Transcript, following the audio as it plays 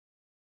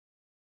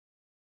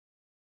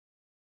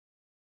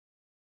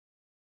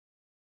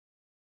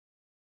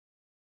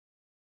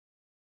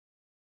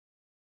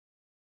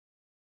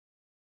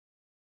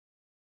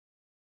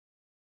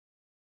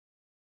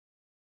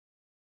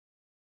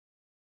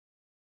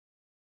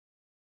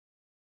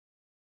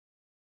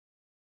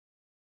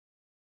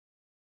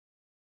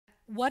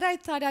what I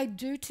thought I'd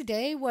do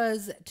today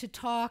was to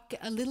talk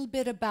a little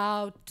bit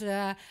about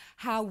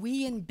how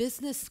we in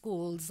business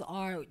schools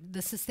are,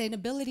 the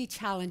sustainability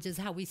challenges,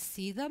 how we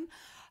see them.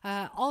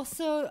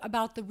 Also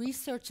about the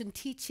research and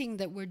teaching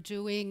that we're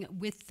doing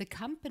with the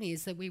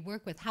companies that we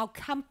work with, how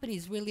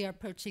companies really are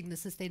approaching the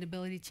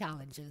sustainability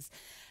challenges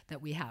that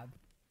we have.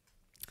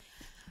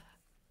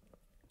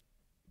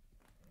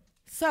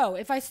 So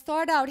if I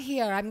start out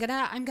here, I'm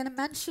gonna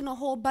mention a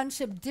whole bunch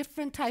of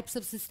different types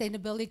of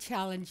sustainability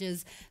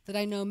challenges that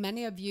I know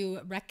many of you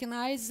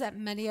recognize, that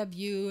many of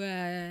you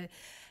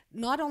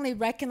not only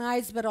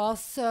recognize, but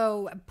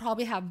also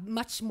probably have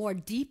much more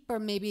deeper,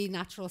 maybe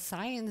natural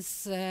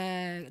science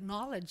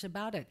knowledge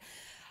about it.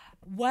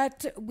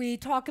 What we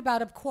talk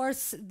about, of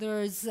course,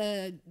 there's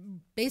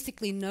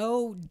basically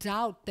no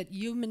doubt that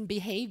human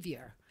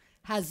behavior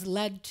has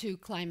led to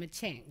climate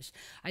change.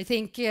 I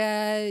think,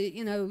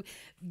 going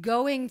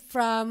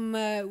from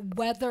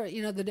whether,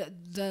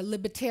 the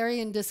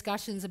libertarian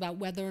discussions about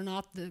whether or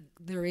not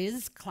there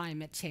is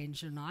climate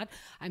change or not,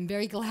 I'm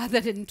very glad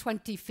that in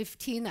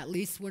 2015, at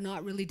least, we're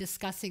not really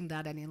discussing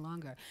that any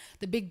longer.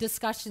 The big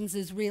discussions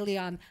is really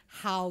on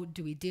how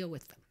do we deal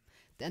with them.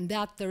 And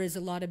that there is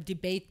a lot of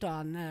debate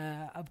on,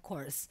 of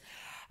course.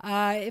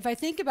 If I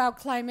think about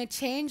climate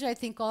change, I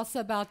think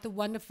also about the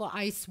wonderful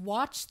ice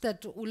watch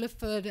that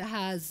Olafur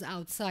has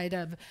outside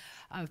of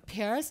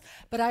Paris.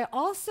 But I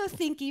also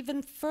think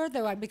even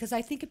further, because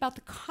I think about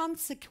the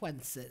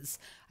consequences.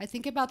 I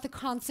think about the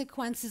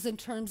consequences in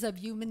terms of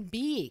human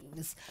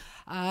beings.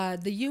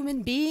 The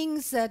human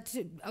beings that,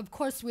 of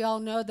course, we all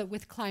know that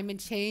with climate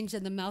change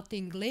and the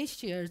melting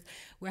glaciers,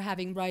 we're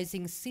having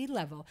rising sea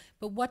level.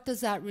 But what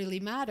does that really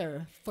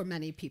matter for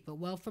many people?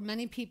 Well, for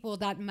many people,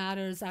 that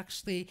matters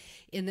actually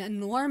in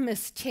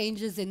enormous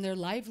changes in their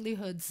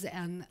livelihoods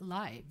and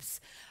lives.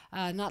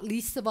 Not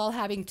least of all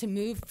having to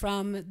move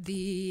from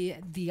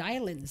the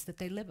islands that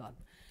they live on,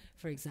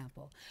 for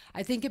example.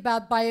 I think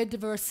about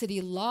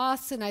biodiversity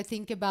loss, and I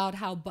think about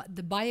how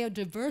the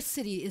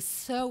biodiversity is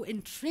so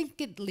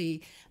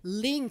intricately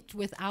linked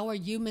with our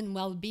human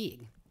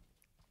well-being.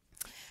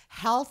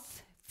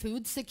 Health,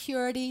 food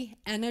security,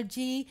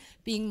 energy,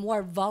 being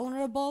more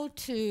vulnerable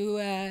to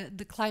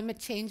the climate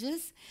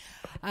changes.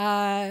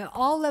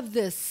 All of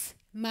this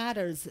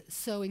matters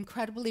so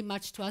incredibly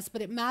much to us,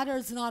 but it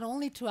matters not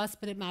only to us,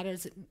 but it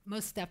matters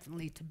most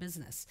definitely to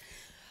business.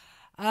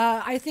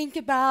 I think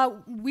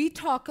about, we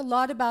talk a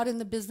lot about in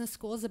the business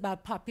schools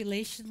about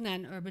population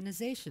and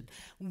urbanization.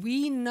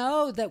 We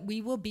know that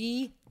we will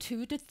be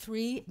 2 to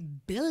 3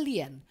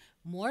 billion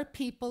more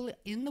people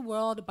in the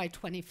world by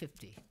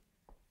 2050.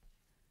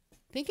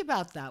 Think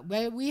about that.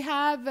 Where we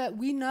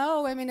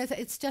know, I mean,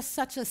 it's just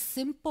such a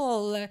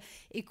simple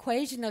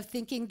equation of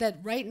thinking that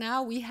right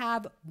now we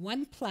have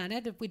one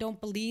planet. If we don't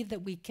believe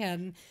that we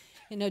can,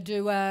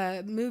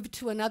 move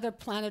to another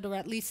planet, or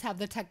at least have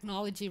the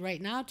technology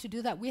right now to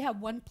do that, we have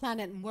one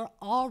planet, and we're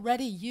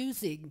already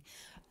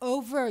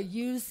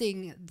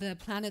overusing the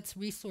planet's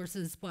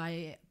resources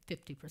by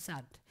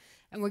 50%.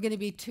 And we're going to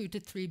be 2 to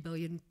 3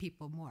 billion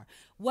people more.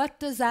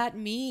 What does that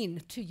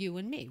mean to you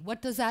and me?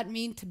 What does that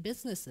mean to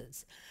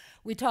businesses?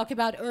 We talk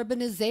about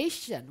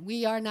urbanization.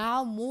 We are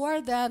now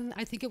more than,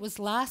 I think it was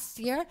last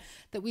year,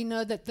 that we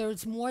know that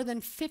there's more than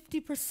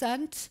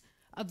 50%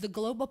 of the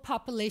global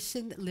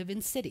population that live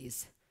in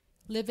cities,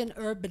 live in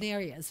urban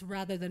areas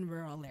rather than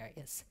rural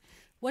areas.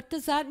 What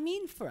does that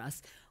mean for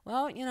us?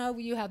 Well,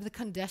 you have the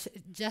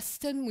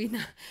congestion.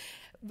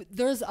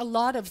 There's a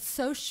lot of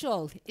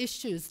social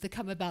issues that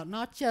come about,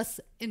 not just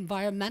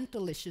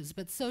environmental issues,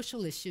 but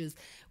social issues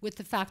with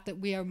the fact that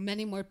we are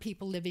many more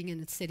people living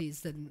in cities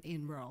than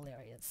in rural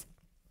areas.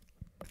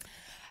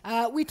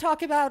 We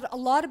talk a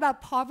lot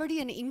about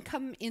poverty and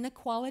income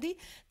inequality.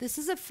 This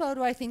is a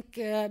photo, I think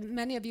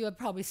many of you have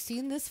probably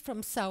seen this,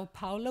 from Sao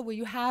Paulo, where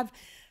you have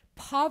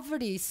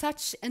poverty,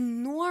 such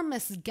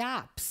enormous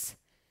gaps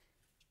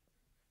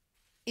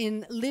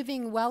in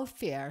living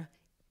welfare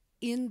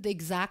in the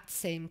exact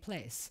same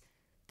place.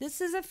 This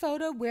is a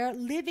photo where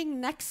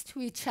living next to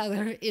each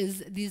other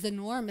is these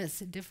enormous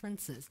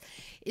differences.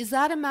 Is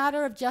that a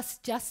matter of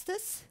just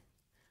justice?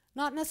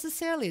 Not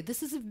necessarily.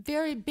 This is a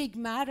very big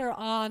matter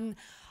on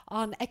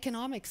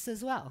economics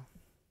as well.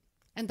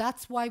 And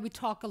that's why we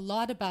talk a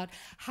lot about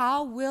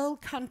how will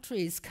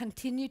countries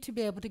continue to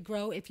be able to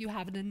grow if you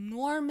have an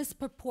enormous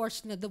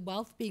proportion of the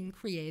wealth being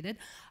created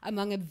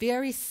among a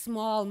very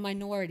small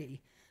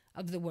minority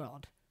of the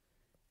world.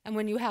 And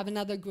when you have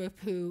another group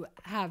who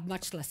have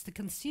much less to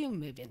consume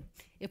moving,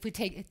 if we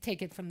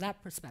take it from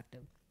that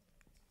perspective.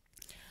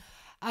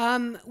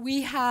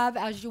 We have,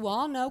 as you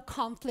all know,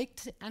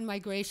 conflict and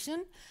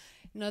migration.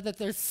 You know that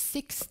there's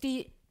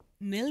 60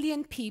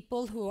 million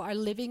people who are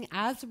living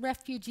as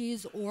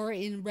refugees or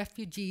in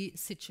refugee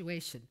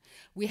situation.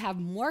 We have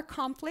more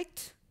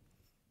conflict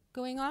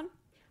going on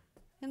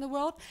in the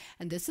world,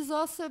 and this is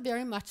also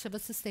very much of a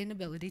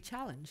sustainability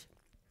challenge.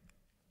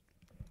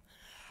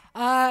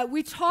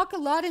 We talk a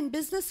lot in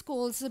business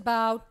schools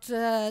about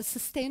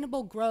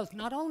sustainable growth,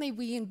 not only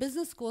we in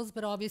business schools,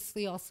 but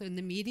obviously also in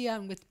the media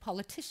and with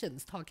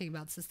politicians talking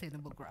about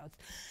sustainable growth.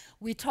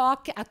 We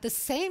talk at the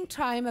same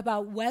time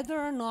about whether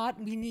or not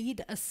we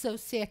need a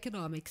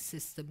socioeconomic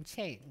system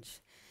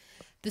change.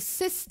 The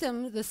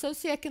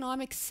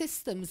socioeconomic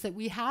systems that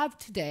we have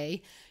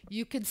today,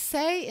 you could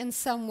say in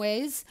some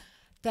ways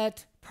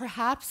that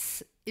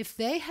perhaps if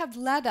they have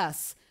led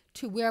us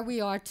to where we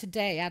are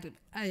today at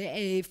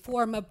a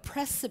form of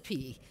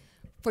precipice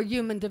for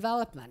human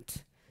development,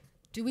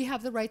 do we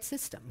have the right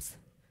systems?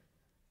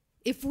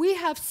 If we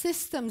have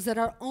systems that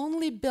are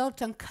only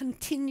built on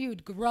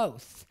continued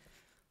growth,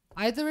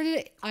 either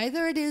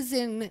it is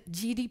in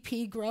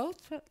GDP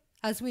growth,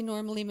 as we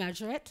normally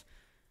measure it,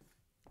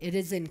 it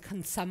is in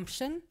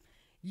consumption,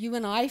 you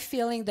and I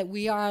feeling that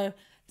we are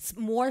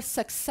more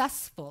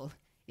successful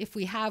if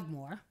we have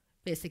more,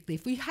 basically.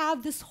 If we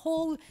have this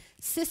whole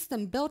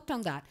system built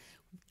on that,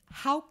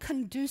 how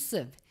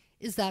conducive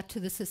is that to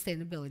the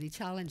sustainability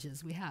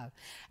challenges we have?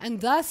 And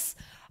thus,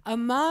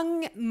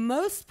 among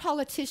most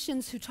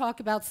politicians who talk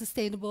about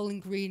sustainable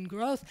and green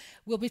growth,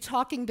 we'll be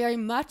talking very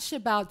much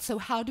about, so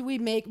how do we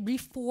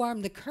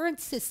reform the current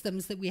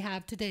systems that we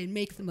have today and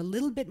make them a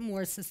little bit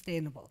more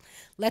sustainable?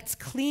 Let's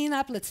clean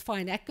up, let's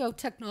find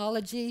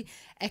eco-technology,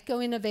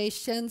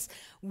 eco-innovations.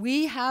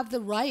 We have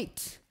the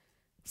right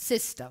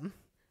system,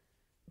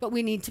 but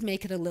we need to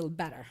make it a little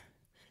better.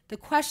 The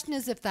question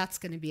is if that's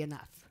going to be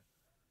enough.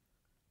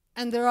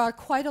 And there are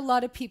quite a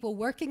lot of people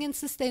working in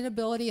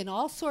sustainability and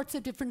all sorts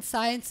of different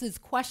sciences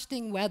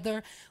questioning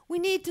whether we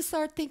need to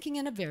start thinking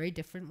in a very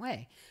different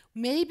way.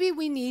 Maybe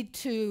we need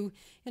to,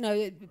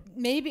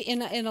 maybe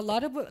in a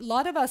lot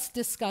of us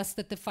discussed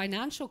that the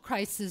financial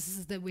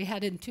crisis that we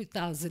had in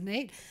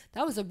 2008,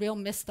 that was a real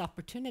missed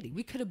opportunity.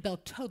 We could have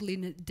built totally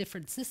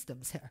different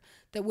systems here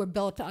that were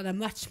built on a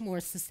much more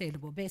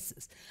sustainable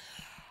basis.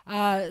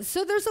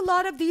 So there's a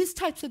lot of these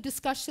types of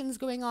discussions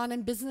going on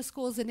in business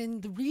schools and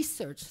in the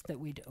research that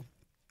we do.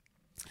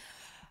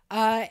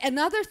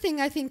 Another thing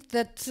I think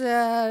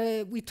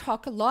that we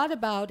talk a lot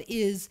about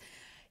is,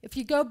 if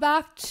you go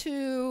back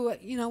to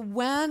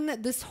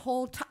when this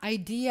whole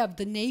idea of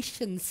the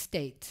nation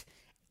state,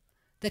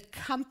 that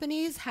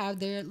companies have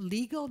their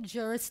legal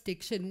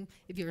jurisdiction.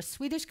 If you're a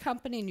Swedish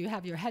company and you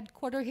have your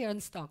headquarters here in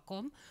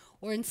Stockholm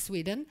or in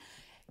Sweden,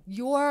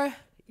 you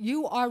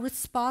are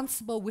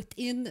responsible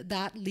within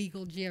that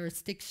legal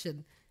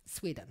jurisdiction,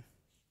 Sweden.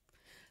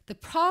 The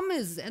problem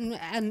is,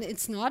 and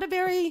it's not a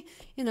very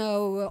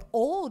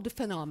old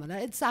phenomena,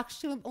 it's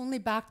actually only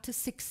back to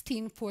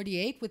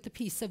 1648 with the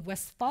Peace of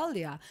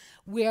Westphalia,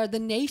 where the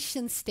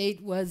nation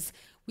state was,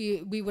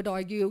 we would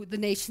argue, the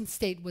nation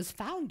state was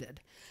founded.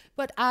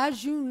 But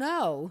as you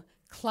know,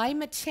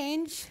 climate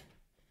change,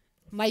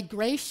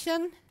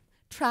 migration,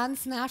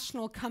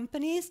 transnational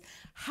companies,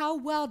 how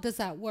well does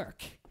that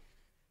work?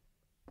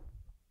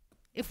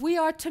 If we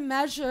are to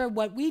measure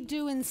what we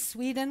do in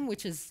Sweden,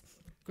 which is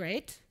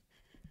great,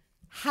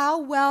 how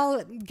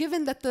well,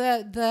 given that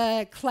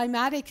the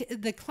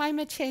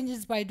climate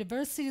changes,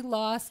 biodiversity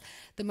loss,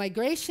 the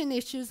migration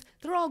issues,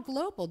 they're all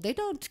global. They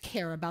don't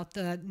care about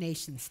the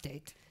nation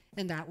state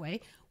in that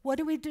way. What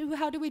do we do?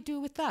 How do we do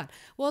with that?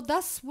 Well,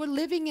 thus we're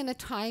living in a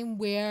time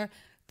where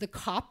the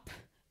COP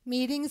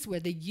meetings,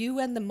 where the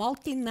UN, the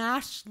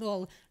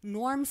multinational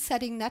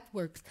norm-setting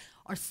networks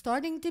are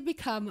starting to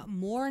become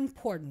more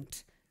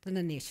important than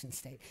the nation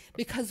state,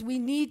 because we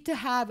need to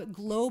have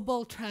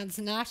global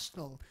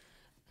transnational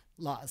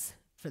laws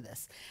for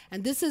this.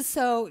 And this is,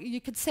 so you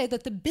could say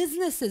that the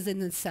businesses,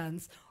 in a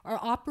sense, are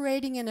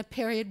operating in a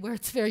period where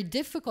it's very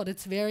difficult,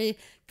 it's very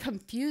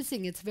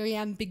confusing, it's very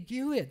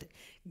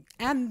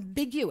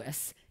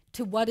ambiguous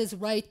to what is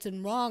right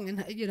and wrong,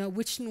 and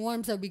which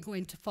norms are we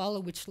going to follow,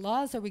 which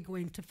laws are we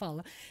going to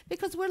follow,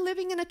 because we're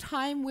living in a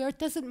time where it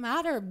doesn't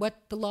matter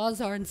what the laws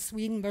are in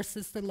Sweden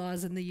versus the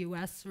laws in the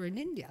US or in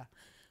India.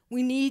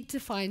 We need to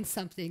find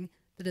something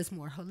that is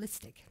more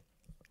holistic.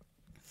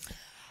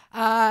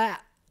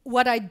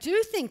 What I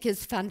do think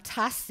is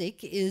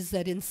fantastic is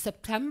that in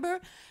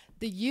September,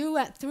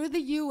 through the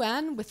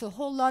UN, with a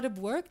whole lot of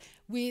work,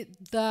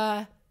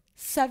 the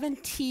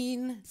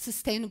 17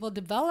 Sustainable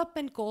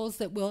Development Goals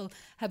that will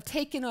have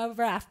taken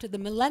over after the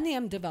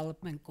Millennium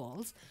Development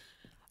Goals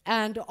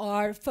and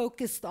are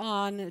focused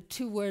on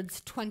towards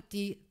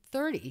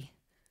 2030,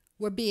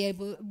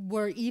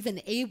 were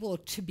even able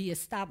to be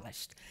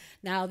established.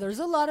 Now, there's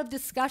a lot of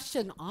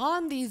discussion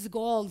on these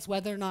goals,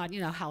 whether or not,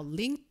 how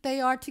linked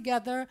they are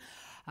together,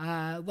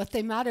 what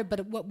they matter,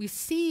 but what we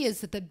see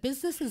is that the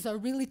businesses are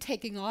really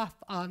taking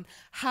off on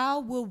how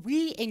will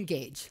we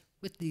engage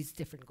with these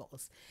different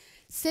goals.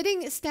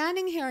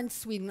 Standing here in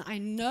Sweden, I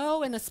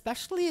know, and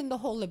especially in the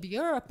whole of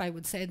Europe, I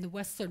would say, in the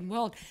Western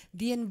world,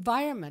 the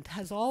environment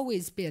has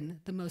always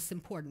been the most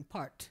important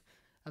part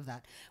of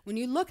that. When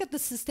you look at the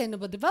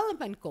Sustainable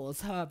Development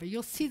Goals, however,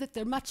 you'll see that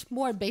they're much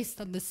more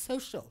based on the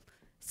social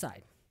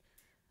side.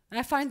 And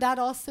I find that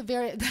also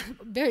very,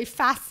 very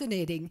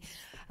fascinating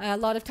a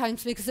lot of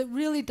times, because it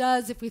really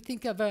does, if we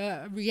think of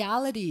a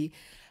reality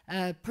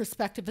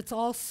perspective, it's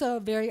also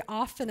very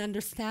often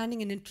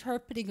understanding and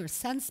interpreting or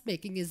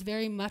sense-making is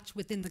very much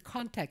within the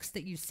context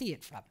that you see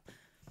it from.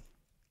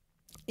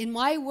 In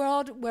my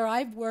world, where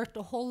I've worked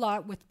a whole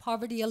lot with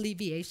poverty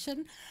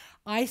alleviation,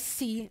 I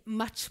see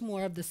much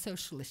more of the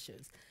social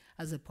issues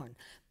as a point.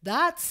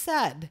 That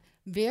said,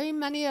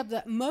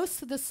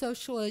 most of the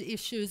social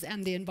issues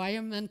and the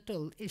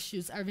environmental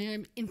issues are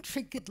very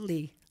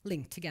intricately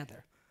linked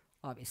together,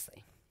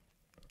 obviously.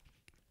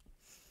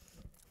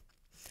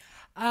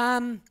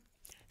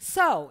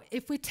 So,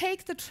 if we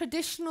take the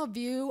traditional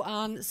view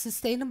on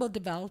sustainable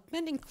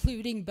development,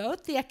 including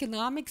both the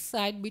economic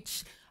side,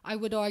 which I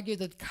would argue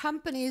that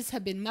companies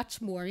have been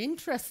much more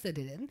interested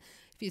in,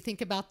 if you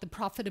think about the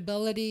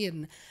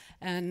profitability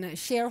and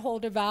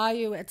shareholder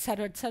value, et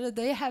cetera,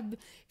 they have,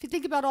 if you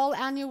think about all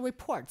annual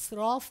reports, they're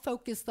all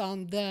focused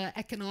on the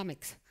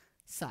economic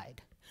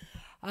side.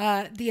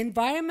 The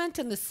environment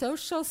and the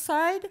social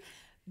side,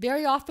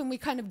 very often we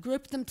kind of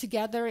group them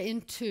together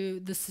into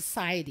the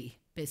society,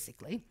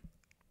 basically.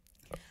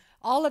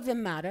 All of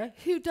them matter.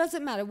 Who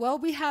doesn't matter? Well,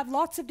 we have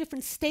lots of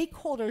different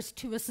stakeholders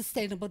to a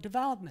sustainable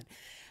development.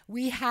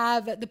 We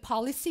have the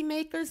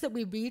policymakers that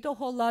we read a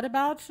whole lot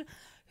about,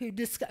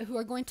 who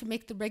are going to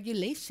make the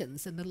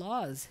regulations and the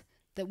laws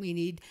that we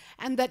need,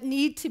 and that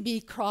need to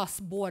be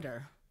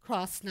cross-border,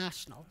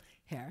 cross-national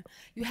here.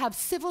 You have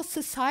civil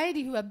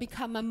society who have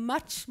become a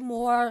much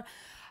more,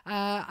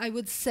 I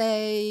would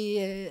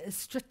say,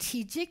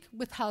 strategic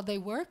with how they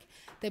work.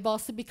 They've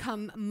also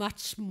become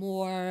much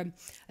more,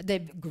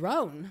 they've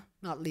grown,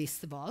 not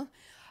least of all.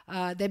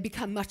 They've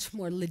become much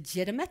more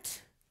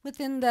legitimate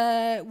within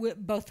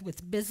both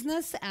with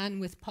business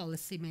and with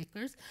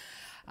policymakers.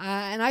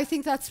 And I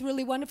think that's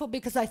really wonderful,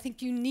 because I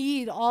think you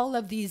need all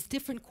of these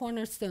different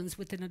cornerstones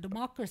within a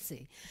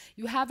democracy.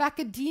 You have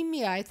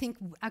academia. I think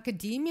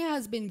academia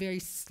has been very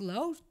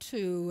slow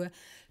to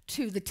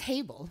the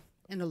table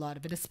in a lot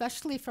of it,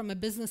 especially from a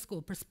business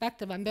school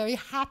perspective. I'm very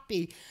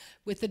happy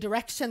with the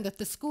direction that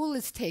the school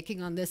is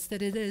taking on this,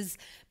 that it is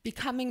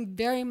becoming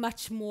very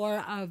much more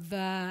of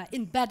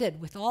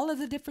embedded with all of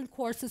the different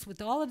courses,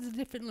 with all of the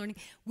different learning.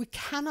 We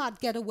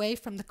cannot get away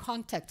from the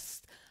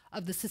context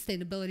of the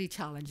sustainability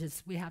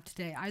challenges we have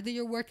today. Either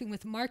you're working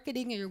with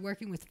marketing or you're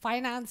working with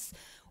finance,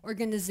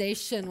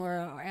 organization,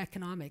 or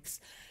economics.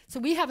 So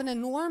we have an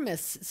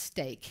enormous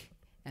stake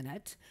in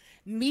it.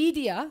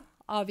 Media,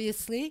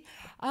 obviously,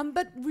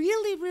 but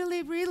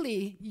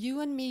really,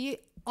 you and me,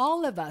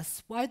 all of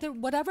us,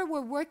 whatever we're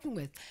working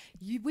with,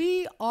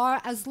 we are,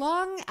 as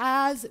long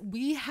as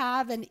we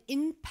have an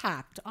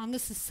impact on the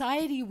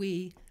society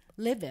we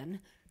live in,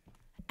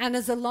 and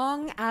as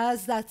long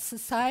as that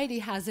society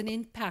has an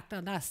impact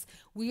on us,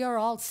 we are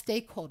all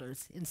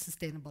stakeholders in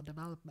sustainable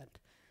development.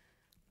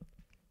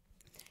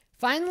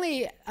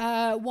 Finally,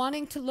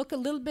 wanting to look a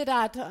little bit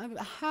at,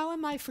 how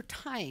am I for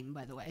time,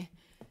 by the way?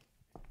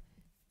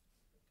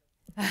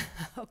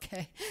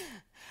 Okay,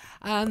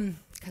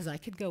 because I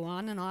could go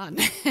on and on.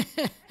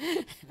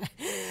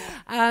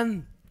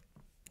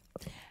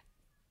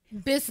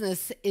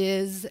 Business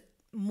is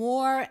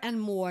more and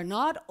more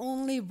not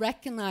only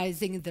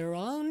recognizing their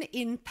own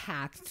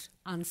impact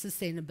on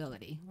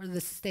sustainability or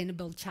the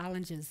sustainable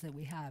challenges that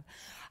we have.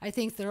 I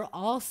think they're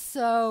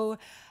also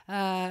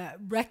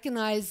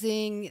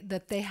recognizing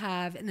that they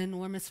have an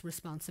enormous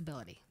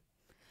responsibility.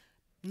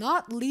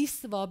 Not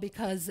least of all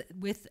because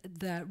with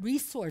the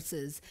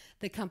resources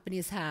that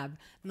companies have,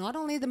 not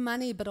only the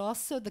money, but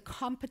also the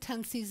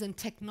competencies and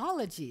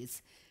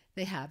technologies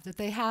they have,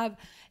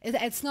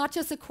 it's not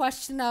just a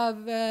question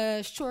of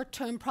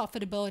short-term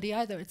profitability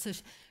either. It's a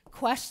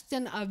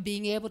question of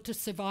being able to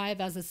survive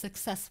as a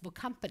successful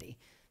company,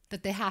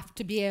 that they have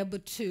to be able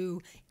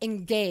to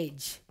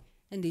engage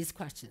in these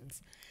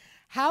questions.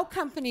 How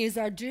companies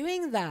are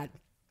doing that?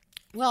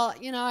 Well,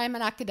 you know, I'm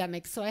an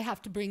academic, so I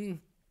have to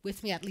bring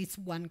with me at least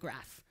one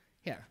graph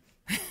here.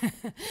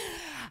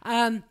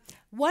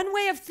 One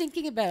way of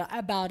thinking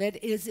about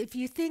it is if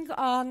you think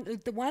on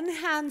the one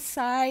hand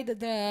side,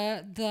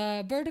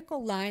 the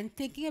vertical line,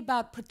 thinking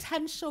about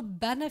potential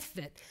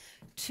benefit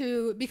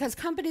to, because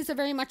companies are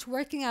very much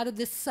working out of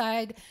this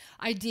side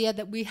idea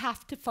that we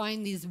have to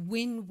find these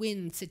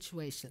win-win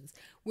situations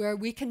where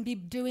we can be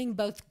doing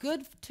both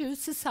good to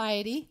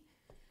society,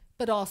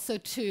 but also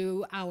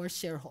to our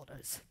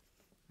shareholders.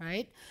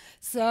 Right?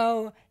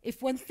 So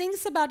if one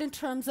thinks about in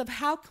terms of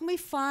how can we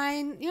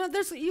find, you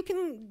know, you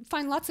can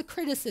find lots of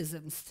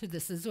criticisms to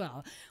this as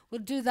well.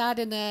 We'll do that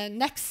in the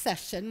next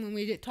session when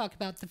we talk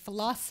about the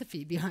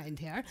philosophy behind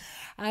here.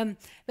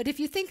 But if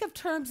you think of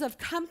terms of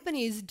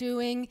companies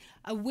doing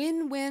a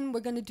win-win, we're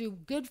going to do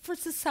good for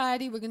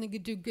society, we're going to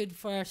do good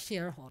for our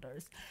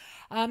shareholders.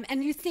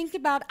 And you think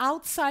about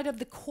outside of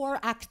the core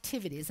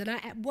activities, and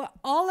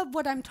all of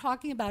what I'm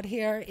talking about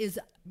here is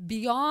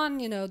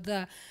beyond, you know,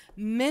 the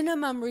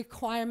minimum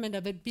requirement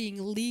of it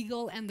being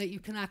legal and that you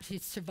can actually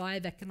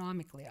survive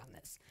economically on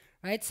this,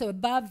 right? So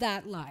above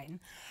that line.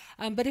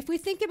 But if we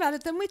think about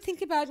it, then we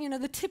think about, you know,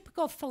 the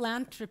typical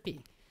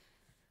philanthropy.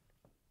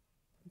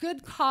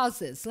 good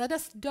causes. Let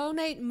us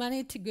donate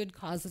money to good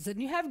causes.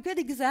 And you have good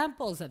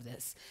examples of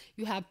this.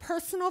 You have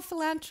personal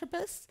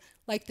philanthropists,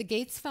 like the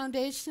Gates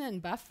Foundation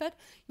and Buffett.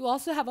 You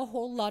also have a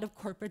whole lot of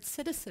corporate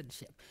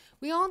citizenship.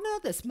 We all know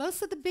this.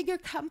 Most of the bigger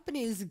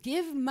companies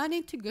give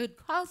money to good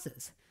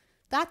causes.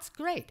 That's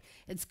great.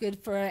 It's good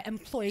for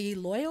employee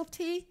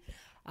loyalty.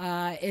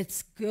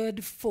 It's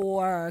good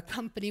for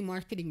company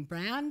marketing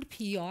brand,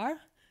 PR.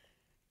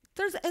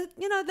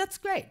 That's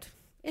great.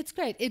 It's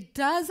great. It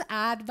does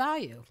add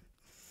value.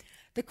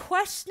 The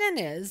question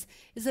is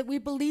that we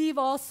believe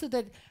also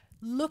that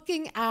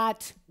looking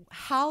at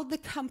how the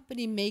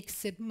company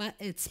makes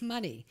its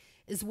money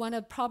is one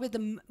of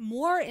probably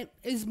more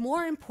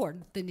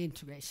important than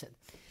integration.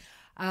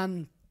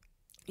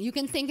 You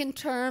can think in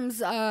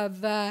terms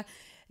of,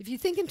 if you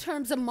think in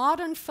terms of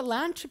modern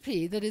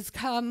philanthropy that has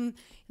come,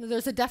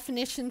 there's a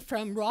definition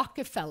from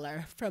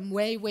Rockefeller from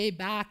way, way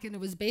back, and it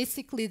was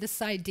basically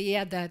this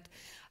idea that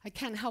I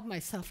can't help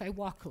myself, I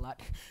walk a lot.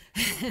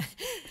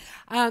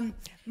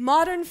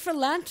 Modern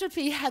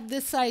philanthropy had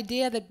this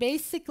idea that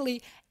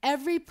basically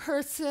every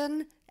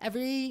person,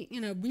 every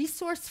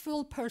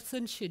resourceful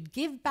person should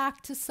give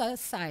back to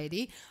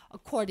society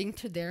according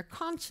to their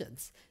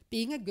conscience.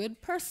 Being a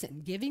good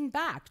person, giving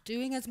back,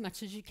 doing as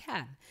much as you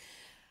can.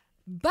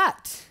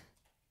 But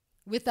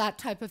with that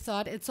type of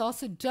thought, it's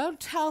also don't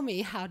tell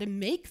me how to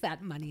make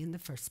that money in the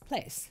first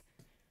place,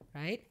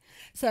 right?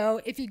 So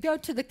if you go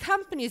to the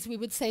companies, we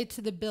would say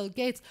to the Bill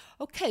Gates,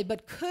 okay,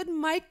 but could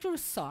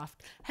Microsoft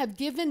have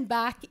given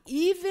back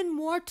even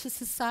more to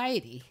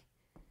society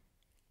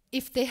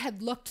if they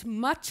had looked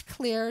much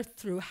clearer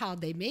through how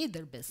they made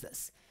their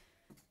business?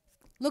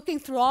 Looking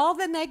through all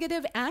the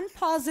negative and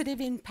positive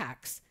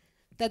impacts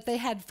that they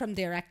had from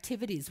their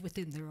activities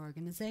within their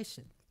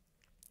organization.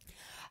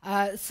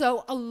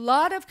 So a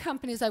lot of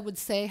companies, I would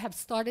say, have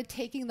started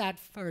taking that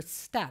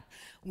first step.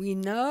 We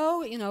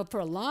know, for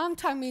a long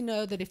time we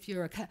know that if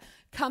you're a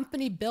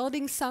company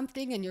building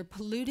something and you're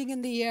polluting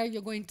in the air,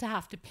 you're going to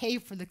have to pay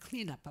for the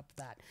cleanup of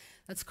that.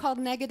 That's called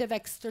negative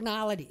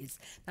externalities.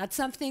 That's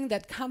something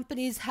that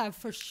companies have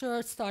for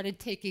sure started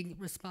taking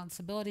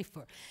responsibility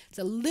for. It's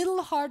a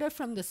little harder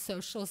from the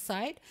social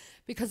side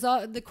because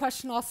the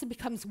question also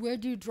becomes, where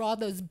do you draw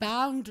those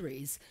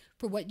boundaries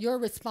for what you're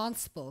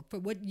responsible, for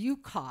what you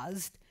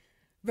caused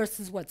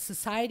versus what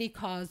society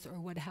caused or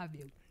what have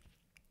you.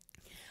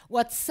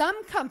 What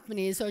some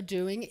companies are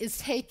doing is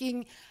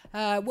taking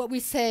what we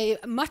say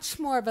much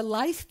more of a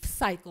life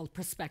cycle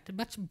perspective,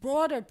 much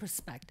broader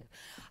perspective.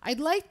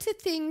 I'd like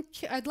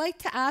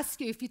to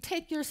ask you, if you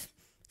take your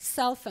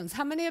cell phones,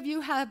 how many of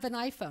you have an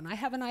iPhone? I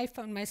have an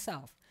iPhone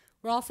myself.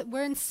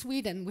 We're in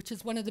Sweden, which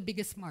is one of the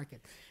biggest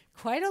markets.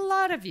 Quite a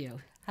lot of you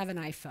have an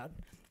iPhone.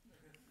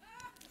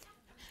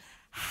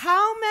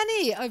 How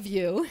many of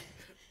you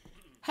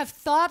have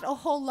thought a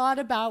whole lot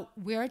about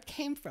where it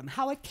came from,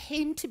 how it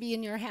came to be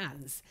in your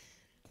hands?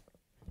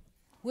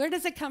 Where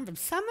does it come from?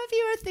 Some of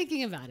you are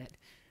thinking about it.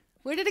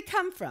 Where did it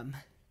come from?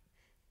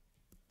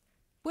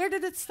 Where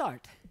did it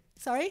start?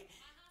 Sorry?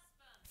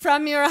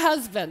 From your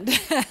husband.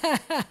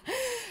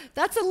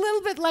 That's a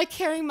little bit like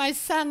hearing my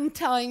son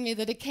telling me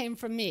that it came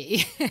from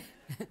me.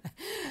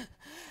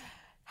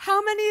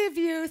 How many of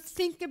you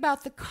think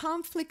about the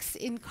conflicts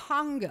in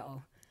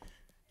Congo?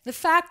 The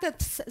fact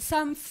that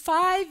some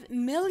 5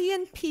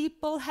 million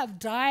people have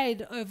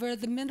died over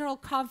the mineral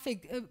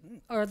conflict,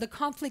 or the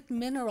conflict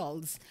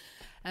minerals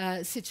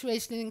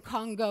situation in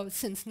Congo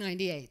since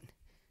 '98.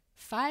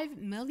 5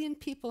 million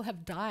people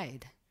have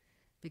died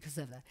because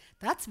of that.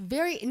 That's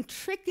very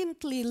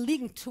intricately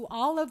linked to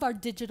all of our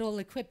digital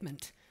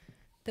equipment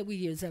that we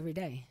use every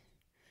day.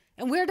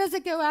 And where does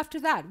it go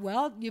after that?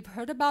 Well, you've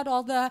heard about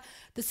all the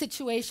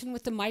situation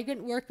with the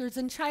migrant workers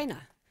in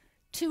China.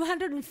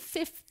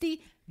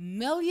 250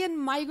 million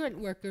migrant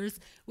workers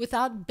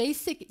without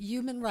basic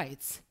human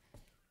rights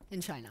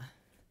in China.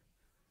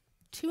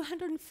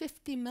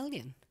 250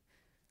 million.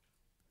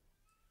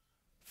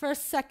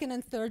 First, second,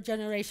 and third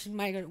generation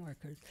migrant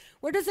workers.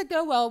 Where does it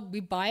go? Well, we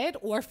buy it,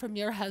 or from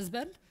your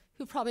husband,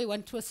 who probably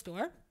went to a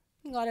store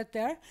and got it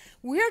there.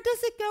 Where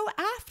does it go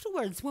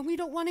afterwards when we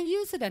don't want to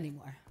use it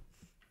anymore?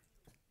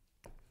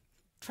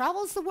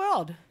 Travels the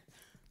world.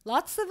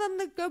 Lots of them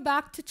that go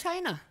back to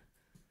China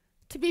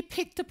to be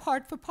picked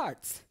apart for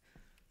parts,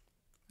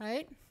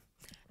 right?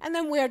 And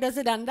then where does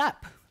it end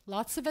up?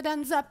 Lots of it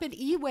ends up in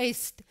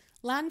e-waste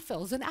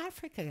landfills in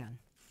Africa again.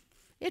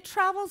 It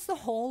travels the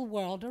whole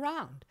world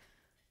around.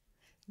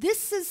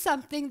 This is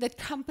something that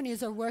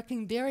companies are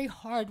working very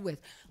hard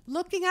with,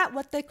 looking at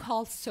what they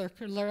call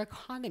circular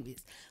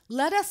economies.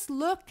 Let us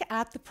look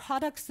at the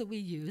products that we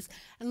use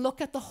and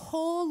look at the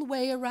whole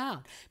way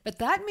around. But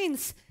that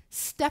means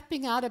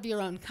stepping out of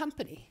your own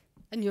company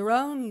and your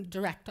own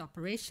direct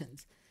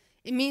operations.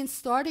 It means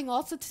starting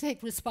also to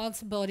take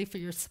responsibility for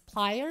your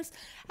suppliers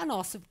and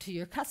also to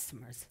your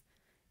customers,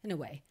 in a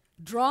way.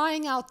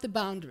 Drawing out the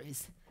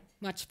boundaries,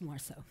 much more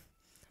so.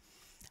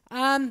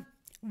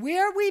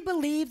 Where we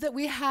believe that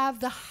we have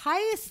the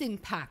highest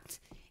impact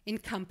in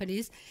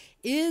companies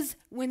is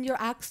when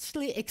you're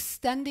actually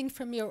extending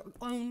from your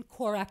own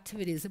core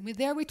activities. And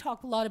there we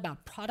talk a lot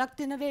about product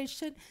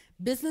innovation,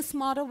 business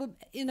model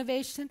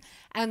innovation,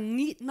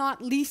 and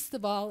not least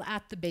of all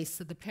at the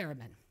base of the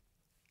pyramid.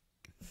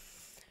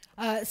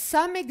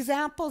 Some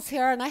examples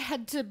here, and I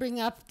had to bring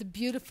up the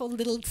beautiful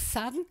little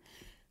sun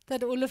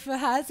that Olafur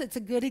has. It's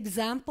a good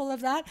example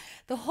of that.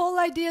 The whole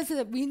idea is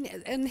that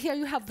and here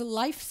you have the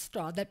life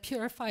straw that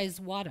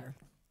purifies water.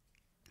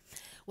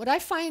 What I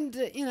find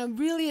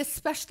really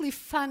especially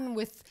fun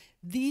with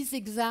these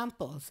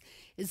examples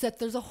is that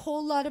there's a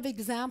whole lot of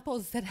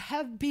examples that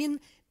have been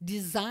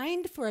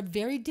designed for a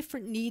very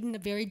different need in a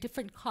very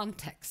different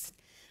context.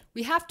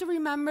 We have to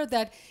remember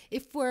that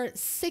if we're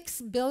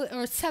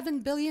 7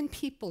 billion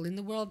people in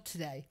the world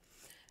today,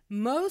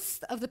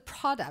 most of the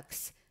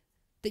products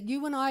that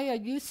you and I are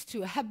used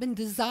to have been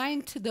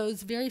designed to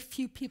those very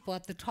few people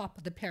at the top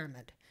of the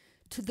pyramid,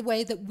 to the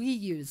way that we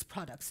use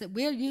products, that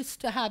we're used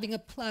to having a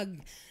plug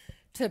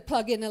to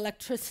plug in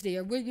electricity,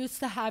 or we're used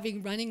to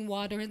having running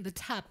water in the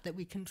tap that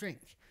we can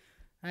drink,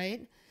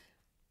 right?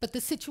 But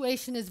the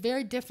situation is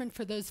very different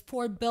for those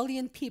 4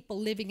 billion people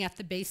living at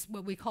the base,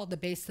 what we call the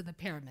base of the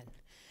pyramid.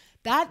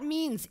 That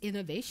means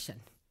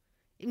innovation.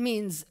 It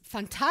means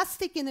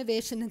fantastic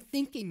innovation and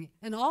thinking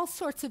in all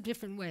sorts of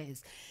different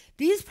ways.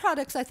 These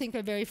products, I think,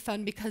 are very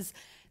fun because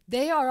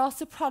they are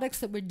also products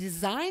that were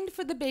designed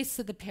for the base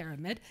of the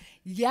pyramid,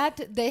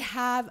 yet they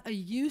have a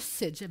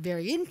usage, a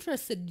very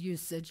interested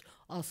usage,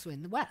 also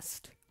in the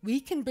West.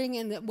 We can bring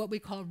in what we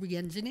call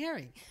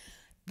re-engineering.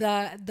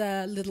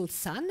 The little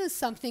sun is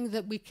something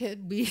that we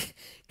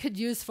could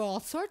use for all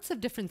sorts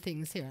of different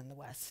things here in the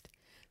West.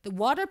 The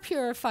water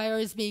purifier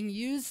is being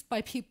used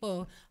by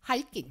people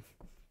hiking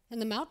in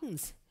the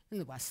mountains in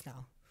the West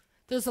now.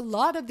 There's a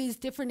lot of these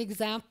different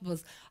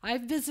examples.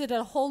 I've visited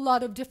a whole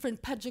lot of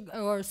different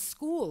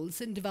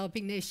schools in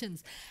developing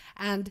nations,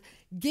 and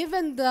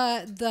given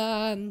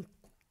the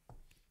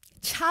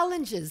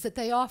challenges that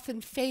they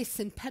often face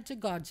in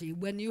pedagogy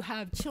when you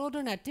have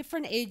children at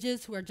different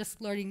ages who are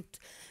just learning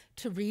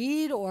to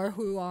read, or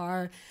who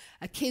are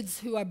kids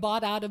who are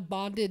bought out of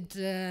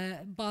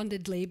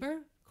bonded labor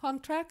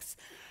contracts,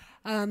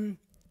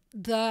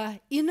 the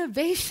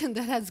innovation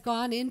that has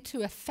gone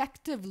into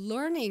effective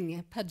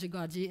learning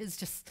pedagogy is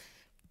just,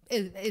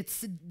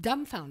 it's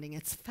dumbfounding.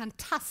 It's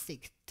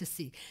fantastic to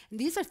see. And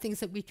these are things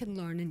that we can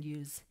learn and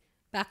use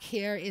back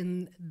here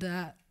in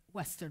the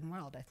Western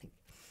world, I think.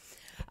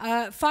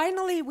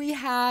 Finally, we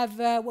have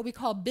what we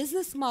call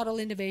business model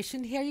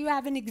innovation. Here you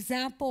have an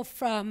example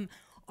from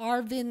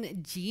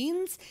Arvind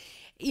Jeans.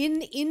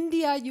 In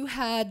India, you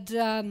had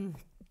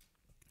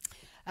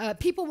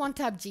people want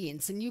to have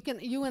jeans, and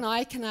you and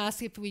I can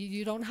ask, if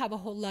you don't have a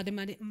whole lot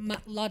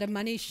of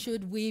money,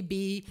 should we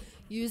be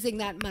using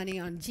that money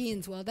on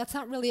jeans? Well, that's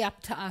not really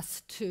up to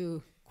us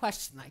to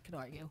question, I could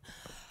argue.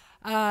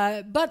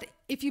 But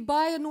if you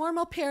buy a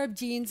normal pair of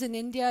jeans in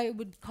India, it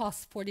would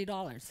cost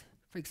 $40,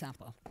 for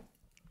example.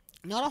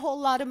 Not a whole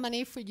lot of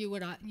money for you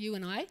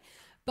and I,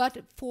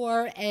 but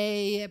for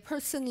a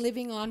person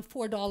living on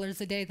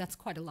 $4 a day, that's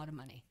quite a lot of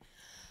money.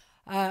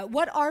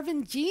 What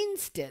Arvind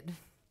Jeans did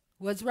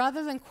was,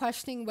 rather than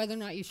questioning whether or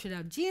not you should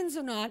have jeans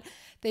or not,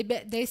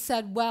 they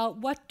said, well,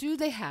 what do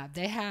they have?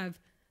 They have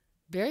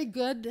very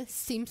good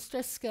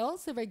seamstress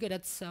skills. They're very good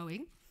at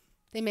sewing.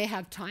 They may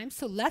have time,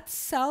 so let's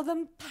sell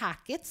them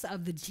packets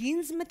of the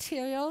jeans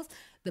materials,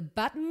 the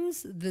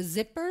buttons, the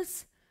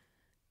zippers,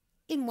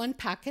 in one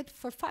packet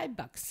for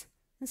 $5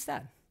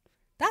 instead.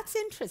 That's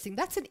interesting.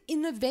 That's an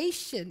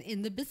innovation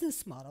in the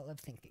business model of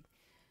thinking,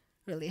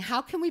 really.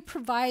 How can we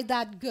provide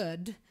that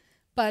good,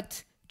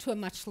 but to a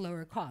much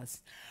lower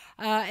cost?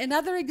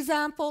 Another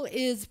example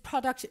is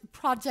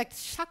Project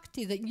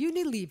Shakti that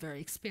Unilever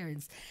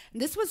experienced.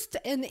 And this was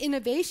an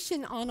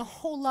innovation on a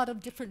whole lot of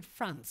different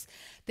fronts.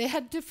 They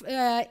had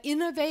to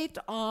innovate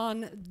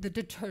on the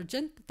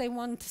detergent that they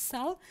wanted to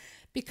sell,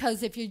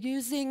 because if you're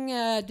using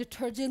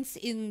detergents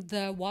in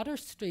the water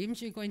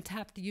streams, you're going to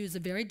have to use a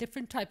very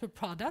different type of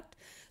product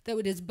that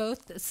is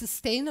both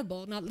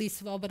sustainable, not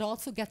least of all, but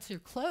also gets your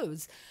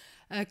clothes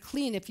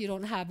clean if you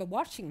don't have a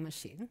washing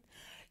machine.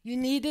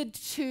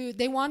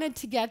 They wanted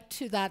to get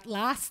to that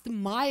last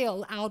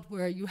mile out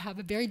where you have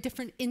a very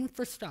different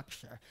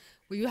infrastructure,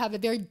 where you have a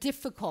very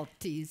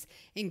difficulties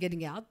in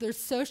getting out. There's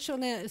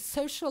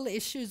social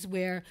issues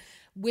where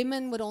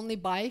women would only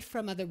buy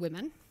from other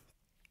women.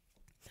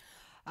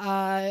 There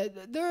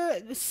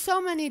are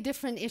so many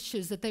different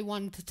issues that they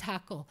wanted to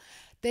tackle.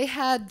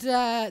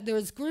 There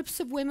was groups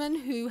of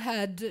women who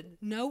had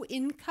no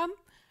income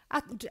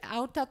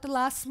out at the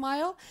last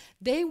mile.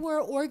 They were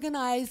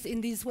organized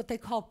in these, what they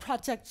call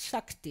Project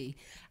Shakti,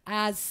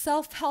 as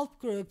self-help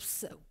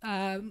groups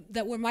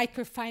that were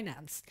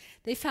microfinanced.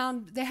 They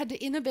found they had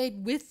to innovate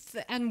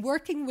with and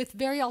working with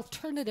very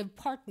alternative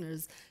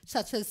partners,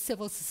 such as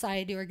civil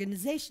society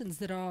organizations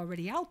that are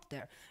already out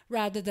there,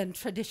 rather than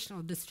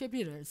traditional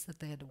distributors that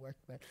they had to work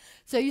with.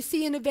 So you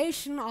see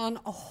innovation on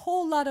a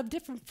whole lot of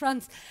different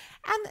fronts.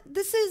 And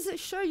this is,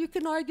 sure, you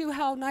can argue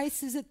how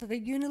nice is it that a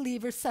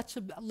Unilever, such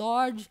a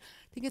large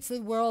think it's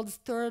the world's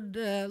third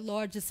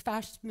largest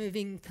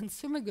fast-moving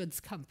consumer goods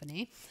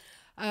company,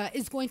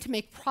 is going to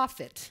make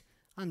profit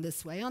on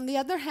this way. On the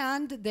other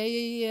hand,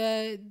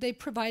 they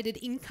provided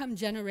income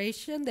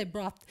generation. They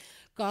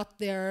got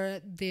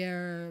their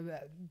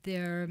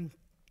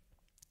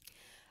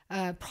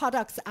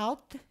products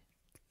out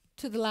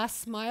to the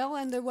last mile,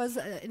 and there was,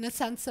 in a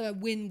sense, a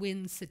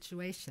win-win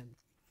situation.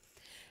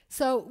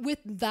 So with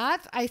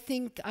that, I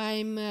think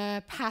I'm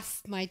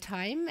past my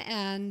time,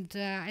 and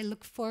I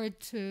look forward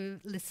to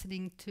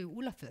listening to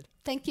Olafur.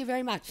 Thank you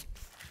very much.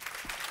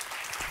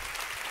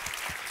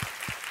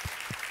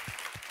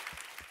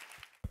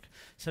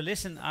 So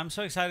listen, I'm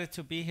so excited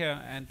to be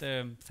here, and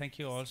thank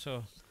you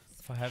also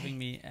for having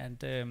me.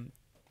 And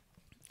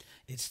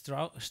it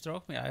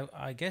struck me,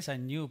 I guess I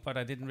knew, but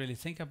I didn't really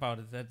think about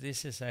it, that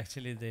this is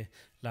actually the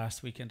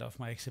last weekend of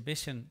my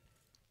exhibition.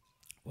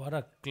 What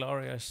a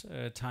glorious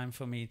time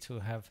for me to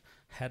have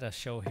had a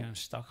show here in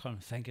Stockholm.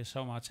 Thank you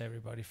so much,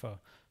 everybody, for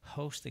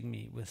hosting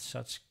me with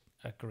such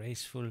a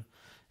graceful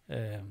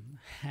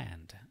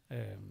hand.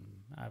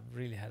 I've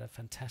really had a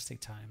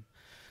fantastic time.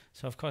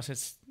 So, of course,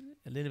 it's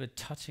a little bit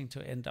touching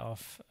to end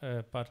off,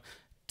 but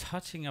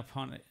touching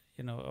upon,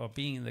 or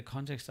being in the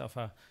context of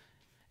a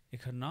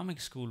economic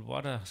school,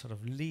 what a sort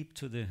of leap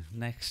to the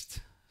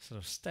next sort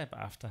of step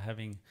after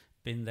having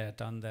been there,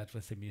 done that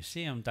with the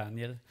museum,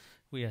 Daniel.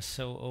 We are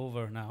so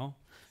over now.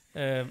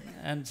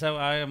 And so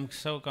I am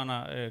so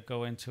gonna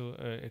go into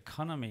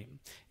economy.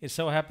 It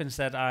so happens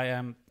that I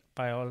am,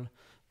 by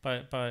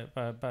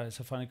a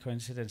funny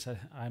coincidence,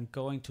 I'm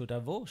going to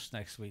Davos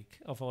next week,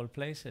 of all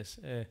places,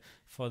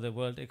 for the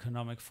World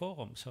Economic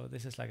Forum. So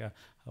this is like a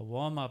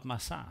warm-up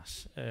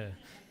massage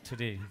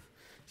today.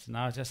 So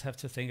now I just have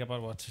to think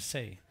about what to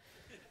say.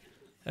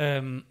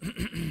 And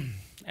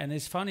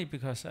it's funny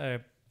because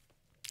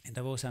in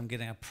Davos I'm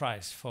getting a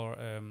prize for,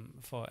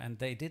 and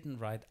they didn't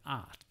write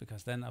art,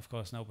 because then of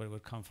course nobody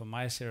would come for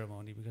my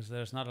ceremony, because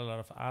there's not a lot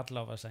of art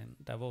lovers in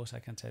Davos, I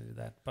can tell you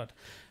that. But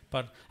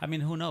I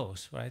mean, who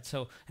knows, right?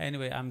 So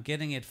anyway, I'm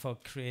getting it for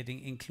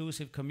creating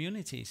inclusive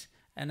communities,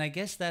 and I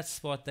guess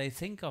that's what they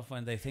think of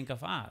when they think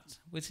of art,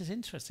 which is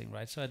interesting,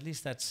 right? So at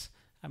least that's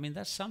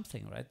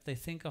something, right? They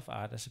think of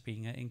art as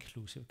being an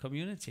inclusive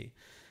community,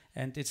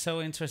 and it's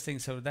so interesting.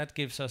 So that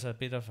gives us a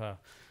bit of a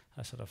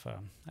sort of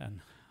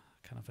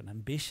kind of an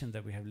ambition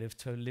that we have lived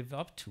to live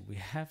up to. We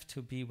have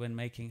to be, when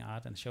making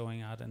art and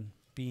showing art and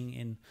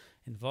being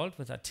involved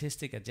with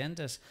artistic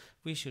agendas,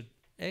 we should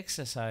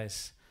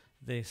exercise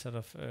the sort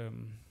of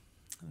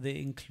the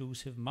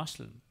inclusive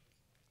muscle.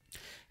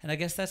 And I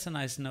guess that's a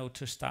nice note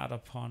to start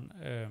upon.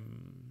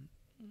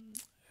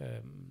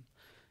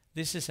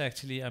 This is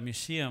actually a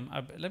museum.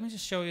 Let me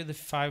just show you the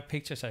 5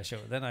 pictures I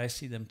showed. Then I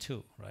see them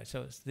too, right?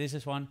 So this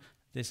is one,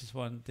 this is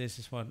one, this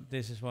is one,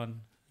 this is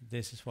one,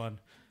 this is one,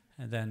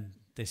 and then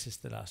this is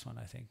the last one,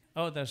 I think.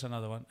 Oh, there's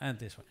another one, and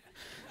this one.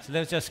 So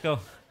let's just go.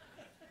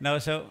 No,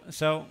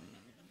 so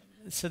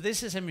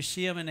this is a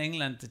museum in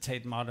England, the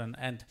Tate Modern,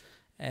 and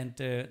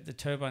the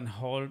Turbine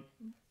Hall.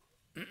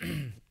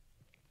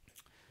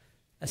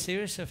 A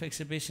series of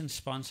exhibitions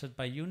sponsored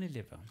by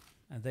Unilever,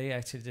 and they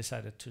actually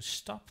decided to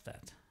stop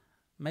that.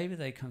 Maybe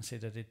they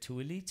considered it too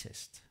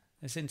elitist.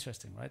 It's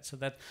interesting, right? So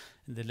that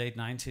in the late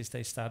 90s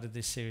they started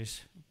this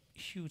series,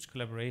 huge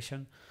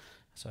collaboration.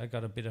 So I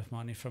got a bit of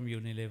money from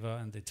Unilever,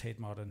 and the Tate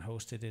Modern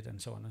hosted it, and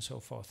so on and so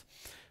forth.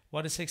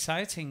 What is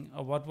exciting,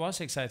 or what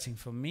was exciting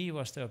for me,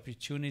 was the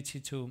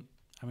opportunity to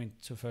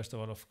first of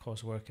all, of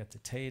course, work at the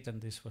Tate, and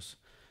this was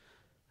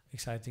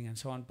exciting and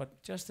so on.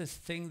 But just this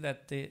thing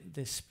that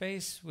the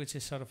space, which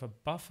is sort of a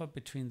buffer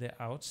between the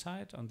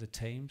outside on the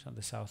Thames, on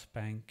the South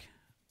Bank,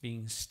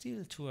 being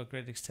still to a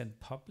great extent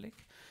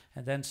public,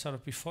 and then sort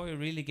of before you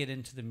really get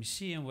into the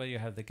museum, where you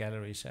have the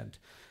galleries and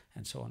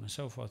so on and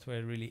so forth, where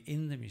you're really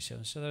in the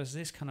museum. So there's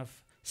this kind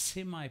of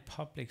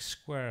semi-public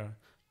square,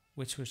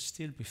 which would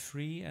still be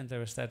free, and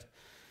there is that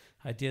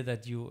idea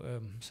that you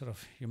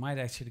you might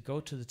actually go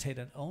to the Tate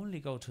and only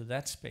go to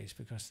that space,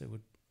 because they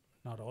would,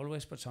 not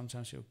always, but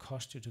sometimes it would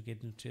cost you to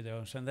get into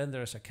there. So, and then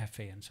there's a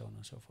cafe and so on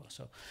and so forth.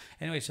 So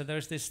anyway, so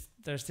there's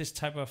this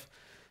type of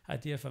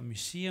idea of a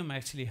museum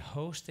actually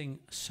hosting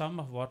some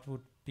of what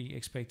would be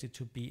expected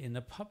to be in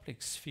a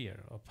public sphere,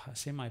 or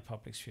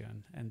semi-public sphere.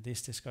 And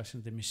this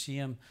discussion, the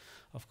museum,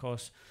 of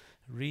course,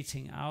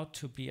 reaching out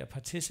to be a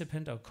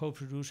participant or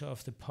co-producer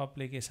of the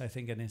public, is, I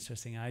think, an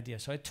interesting idea.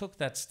 So I took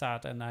that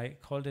start and I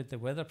called it the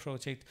Weather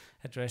Project,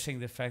 addressing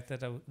the fact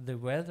that the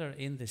weather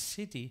in the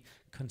city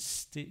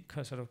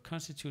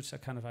constitutes a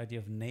kind of idea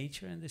of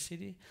nature in the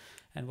city.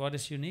 And what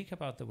is unique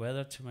about the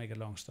weather, to make a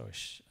long story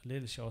a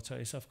little shorter,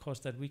 is, of course,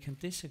 that we can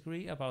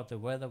disagree about the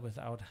weather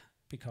without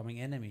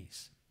becoming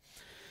enemies.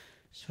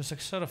 So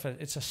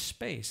it's a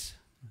space,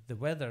 the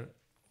weather,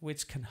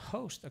 which can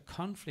host a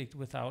conflict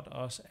without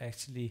us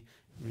actually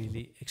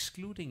really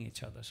excluding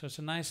each other. So it's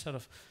a nice sort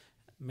of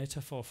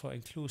metaphor for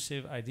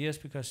inclusive ideas,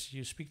 because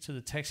you speak to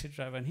the taxi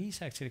driver and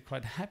he's actually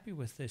quite happy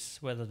with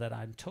this weather that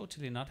I'm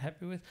totally not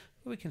happy with,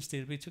 but we can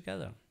still be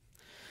together.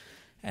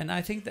 And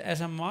I think that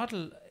as a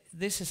model,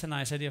 this is a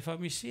nice idea for a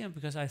museum,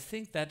 because I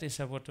think that is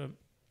what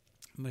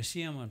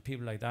museum and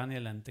people like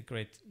Daniel and the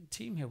great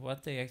team here,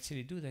 what they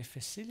actually do, they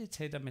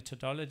facilitate a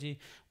methodology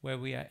where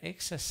we are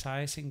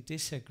exercising,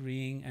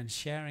 disagreeing, and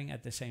sharing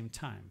at the same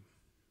time,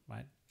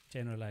 right?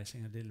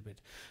 Generalizing a little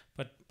bit,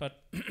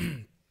 but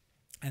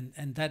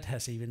and that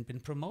has even been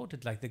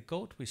promoted, like the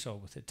goat we saw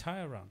with the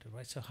tire around it,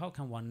 right? So how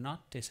can one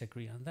not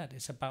disagree on that?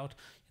 It's about,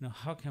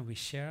 how can we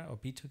share or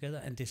be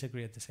together and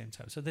disagree at the same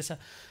time? So this,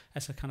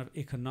 as a kind of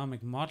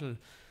economic model,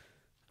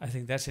 I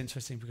think that's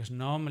interesting, because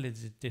normally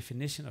the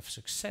definition of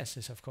success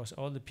is, of course,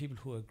 all the people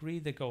who agree,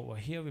 they go, well,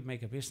 here we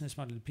make a business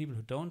model. The people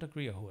who don't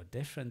agree or who are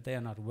different, they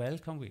are not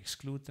welcome. We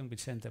exclude them. We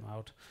send them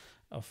out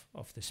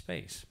of the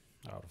space,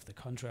 out of the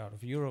country, out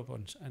of Europe,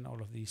 and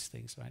all of these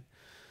things, right?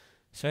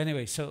 So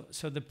anyway, so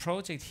the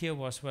project here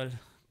was, well,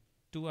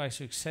 can I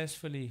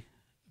successfully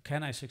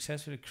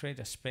create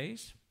a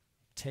space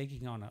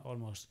taking on an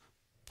almost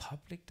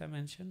public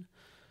dimension,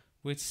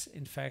 which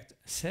in fact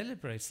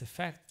celebrates the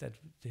fact that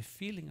the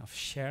feeling of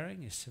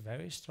sharing is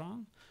very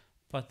strong,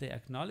 but the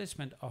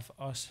acknowledgement of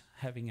us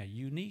having a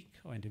unique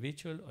or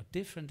individual or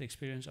different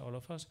experience, all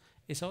of us,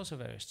 is also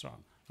very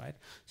strong, right?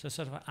 So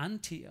sort of an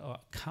anti or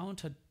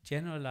counter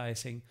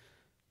generalizing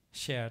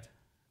shared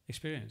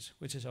experience,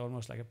 which is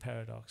almost like a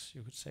paradox,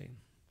 you could say.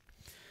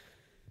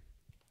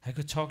 I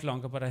could talk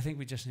longer, but I think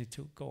we just need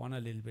to go on a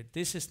little bit.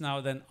 This is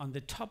now then on the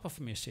top of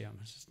the museum.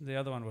 The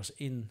other one was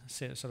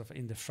sort of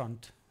in the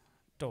front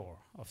door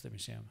of the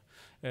museum.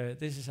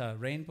 This is a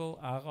rainbow,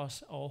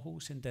 Aros,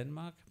 Aarhus in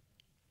Denmark.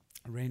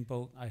 A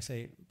rainbow, I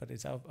say, but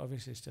it's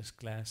obviously it's just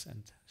glass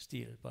and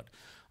steel. But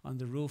on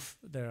the roof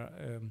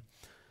there,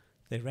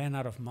 they ran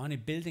out of money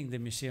building the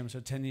museum, so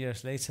 10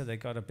 years later they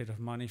got a bit of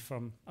money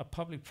from a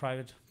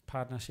public-private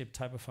partnership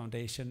type of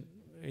foundation,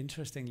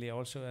 interestingly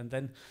also, and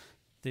then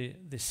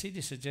the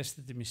city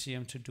suggested the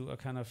museum to do a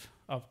kind of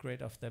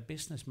upgrade of their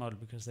business model,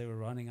 because they were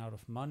running out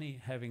of money,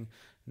 having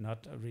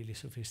not a really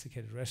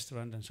sophisticated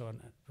restaurant and so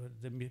on.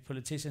 The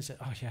politicians said,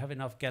 oh, you have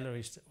enough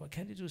galleries, well,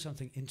 can you do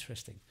something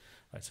interesting?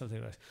 Right,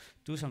 something like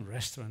do some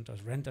restaurant or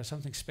rent or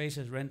something,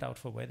 spaces rent out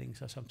for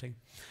weddings or something.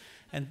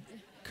 And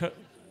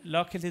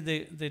luckily,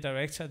 the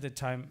director at the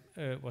time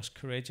was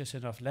courageous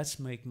enough. Let's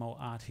make more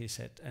art, he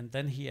said. And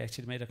then he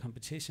actually made a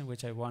competition,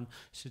 which I won,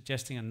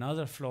 suggesting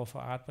another floor for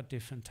art, but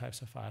different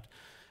types of art.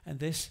 And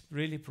this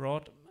really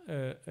brought,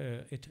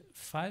 it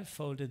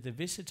five-folded the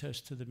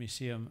visitors to the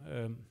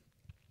museum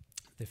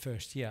the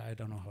first year. I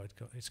don't know how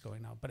it's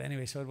going now. But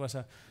anyway, so it was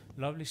a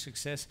lovely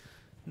success,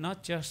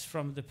 not just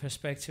from the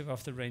perspective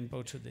of the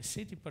rainbow to the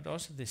city, but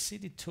also the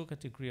city took a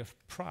degree of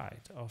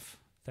pride of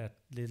that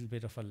little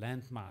bit of a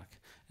landmark.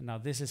 And now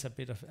this is a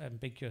bit of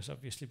ambiguous,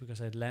 obviously,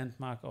 because a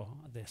landmark, or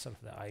the sort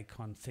of the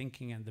icon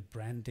thinking and the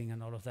branding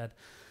and all of that,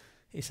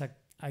 is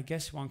I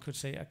guess one could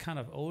say a kind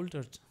of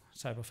older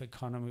type of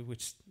economy,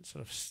 which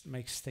sort of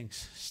makes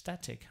things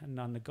static and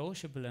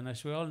non-negotiable. And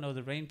as we all know,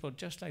 the rainbow,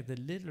 just like the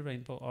little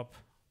rainbow up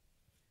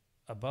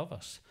above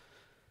us,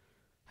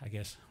 I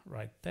guess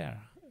right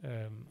there,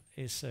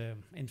 is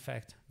in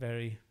fact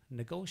very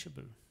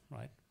negotiable,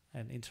 right?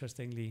 And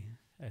interestingly,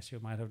 as you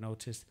might have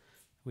noticed,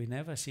 we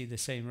never see the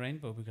same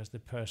rainbow, because the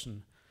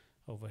person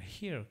over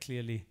here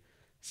clearly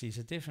sees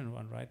a different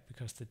one, right?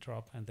 Because the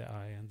drop and the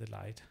eye and the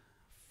light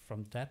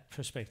from that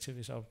perspective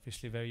is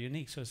obviously very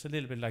unique. So it's a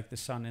little bit like the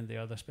sun in the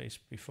other space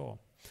before.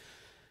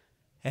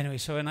 Anyway,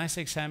 so a nice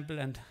example,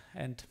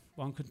 and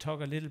one could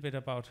talk a little bit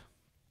about,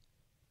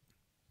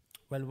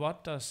 well,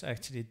 what does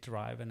actually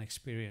drive an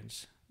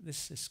experience?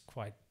 This is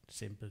quite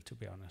simple, to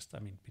be honest. I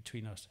mean,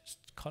 between us, it's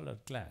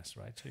colored glass,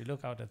 right? So you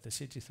look out at the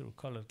city through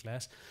colored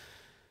glass.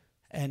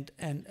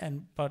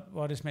 But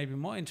what is maybe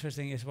more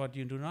interesting is what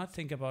you do not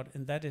think about,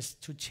 and that is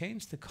to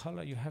change the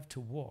color you have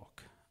to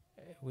walk,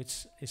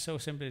 which is so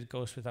simple it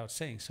goes without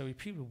saying. So if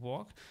people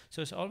walk,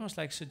 so it's almost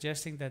like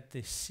suggesting that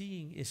the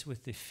seeing is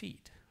with the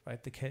feet,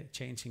 right? The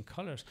changing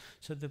colors.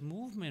 So the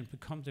movement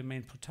becomes the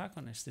main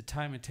protagonist. The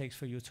time it takes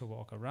for you to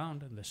walk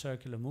around and the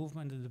circular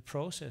movement and the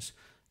process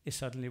is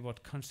suddenly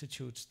what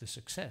constitutes the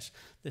success.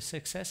 The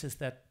success is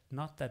that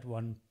not that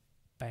one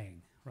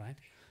bang, right?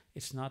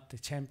 It's not the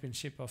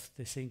championship of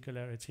the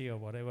singularity or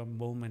whatever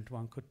moment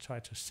one could try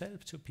to sell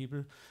to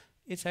people.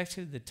 It's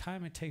actually the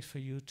time it takes for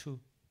you to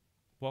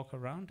walk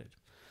around it.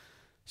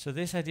 So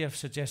this idea of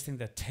suggesting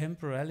that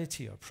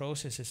temporality or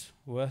process is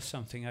worth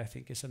something, I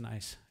think, is a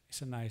nice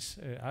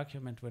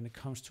argument when it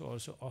comes to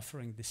also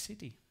offering the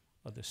city,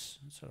 or this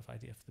sort of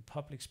idea of the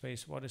public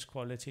space. What is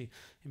quality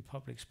in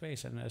public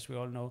space? And as we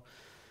all know,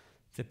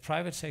 the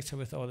private sector,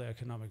 with all their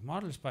economic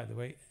models, by the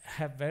way,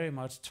 have very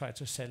much tried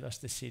to sell us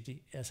the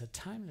city as a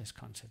timeless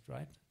concept,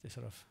 right? The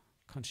sort of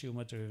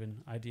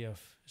consumer-driven idea of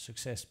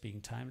success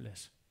being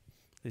timeless.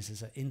 This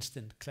is an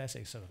instant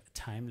classic sort of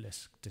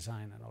timeless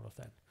design and all of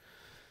that.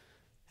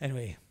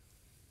 Anyway,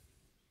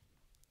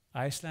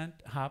 Iceland,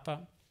 Harper.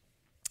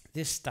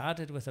 This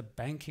started with a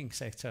banking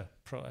sector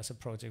as a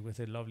project with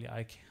a lovely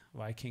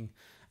Viking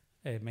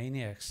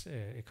maniacs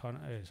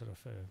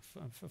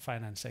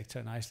finance sector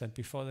in Iceland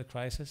before the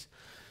crisis.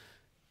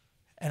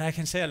 And I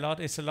can say a lot,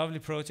 it's a lovely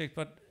project,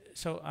 but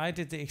so I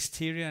did the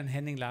exterior, and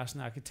Henning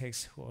Larsen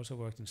Architects, who also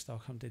worked in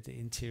Stockholm, did the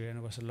interior, and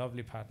it was a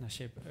lovely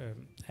partnership.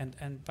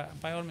 And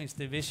by all means,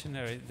 the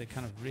visionary, the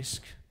kind of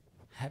risk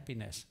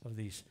happiness of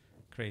these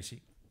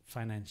crazy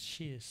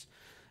financiers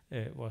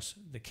was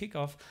the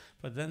kickoff.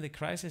 But then the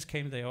crisis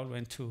came; they all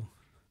went to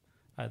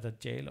either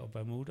jail or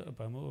Bermuda,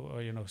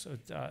 or you know. So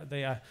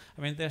they are.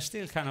 I mean, they're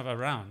still kind of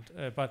around,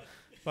 but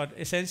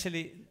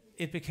essentially,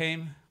 it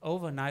became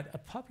overnight a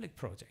public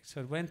project.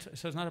 So it went.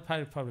 So it's not a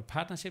private-public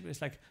partnership.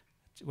 It's like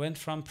it went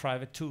from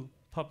private to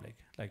public.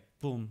 Like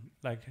boom,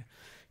 like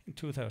in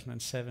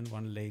 2007,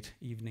 one late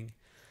evening.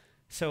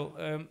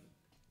 So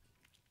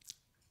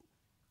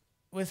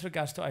with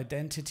regards to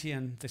identity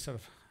and the sort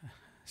of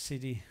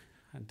city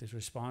and the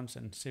response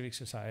and civic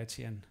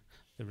society and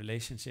the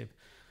relationship,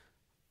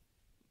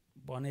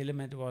 one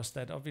element was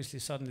that obviously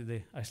suddenly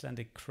the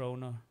Icelandic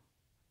krona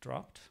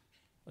dropped.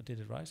 Or did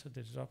it rise or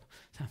did it drop?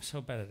 I'm so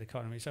bad at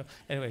economy. So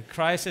anyway,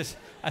 crisis.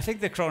 I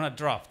think the krona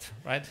dropped,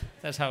 right?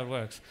 That's how it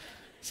works.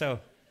 So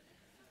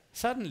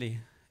suddenly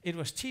it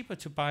was cheaper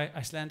to buy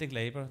Icelandic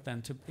labor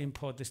than to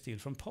import the steel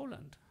from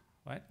Poland,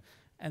 right?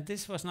 And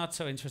this was not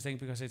so interesting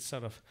because it's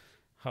sort of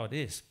how it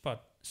is.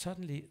 But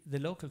suddenly the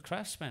local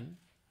craftsman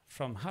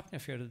from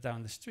Hafnarfjörður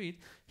down the street,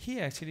 he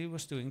actually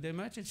was doing the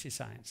emergency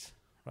signs,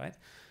 right?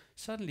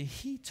 Suddenly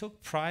he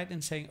took pride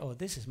in saying, oh,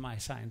 this is my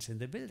signs in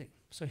the building.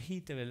 So he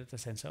developed a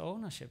sense of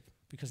ownership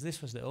because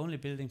this was the only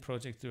building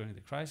project during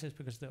the crisis,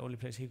 because the only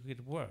place he could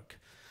get work,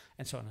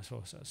 and so on and so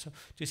forth. So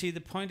do you see,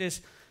 the point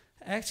is,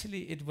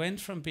 actually it went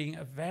from being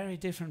a very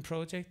different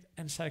project,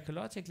 and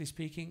psychologically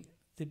speaking,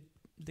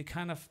 the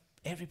kind of,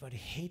 everybody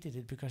hated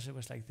it because it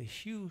was like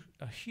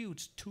a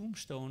huge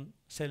tombstone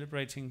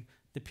celebrating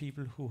the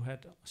people who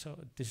had so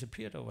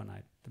disappeared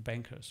overnight, the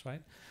bankers,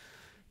 right?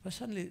 But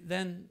suddenly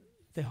then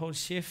the whole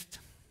shift,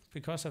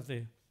 because of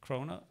the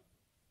krona,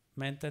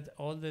 meant that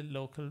all the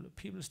local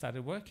people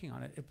started working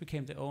on it. It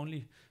became the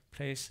only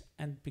place,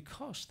 and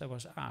because there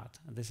was art,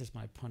 and this is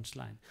my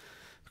punchline,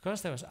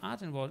 because there was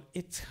art involved,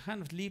 it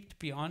kind of leaped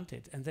beyond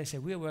it, and they say,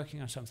 we're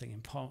working on something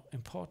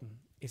important.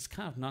 It's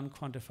kind of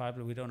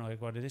non-quantifiable, we don't know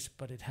what it is,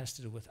 but it has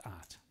to do with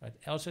art, right?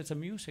 Also, it's a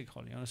music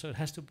hall, you know, so it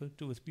has to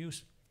do with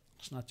music.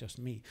 It's not just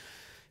me.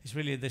 It's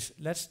really this,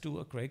 let's do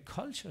a great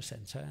culture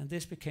center, and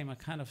this became a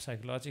kind of,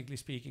 psychologically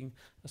speaking,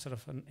 a sort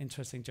of an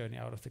interesting journey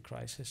out of the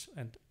crisis,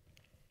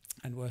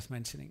 and worth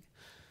mentioning.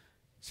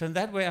 So in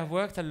that way, I've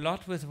worked a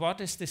lot with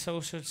what is the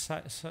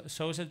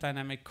social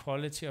dynamic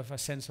quality of a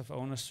sense of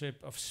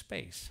ownership of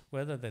space,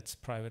 whether that's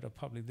private or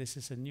public. This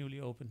is a newly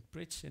opened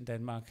bridge in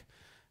Denmark.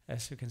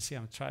 As you can see,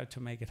 I'm trying to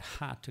make it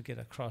hard to get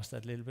across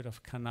that little bit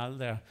of canal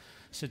there,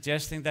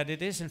 suggesting that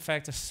it is in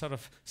fact a sort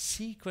of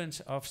sequence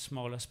of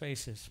smaller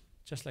spaces,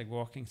 just like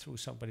walking through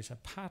somebody's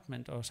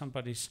apartment or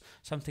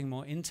something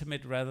more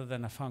intimate rather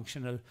than a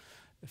functionally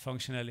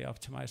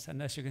optimized.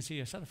 And as you can see,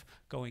 you're sort of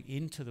going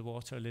into the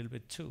water a little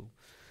bit too.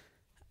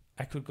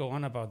 I could go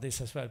on about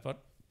this as well,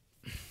 but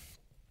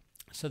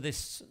so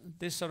this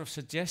sort of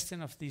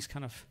suggestion of these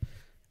kind of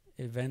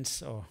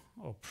events or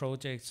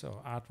projects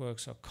or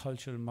artworks or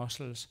cultural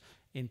muscles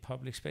in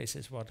public space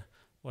is what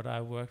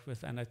I worked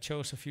with. And I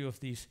chose a few of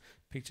these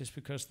pictures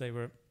because they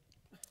were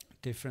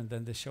different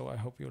than the show. I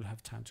hope you'll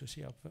have time to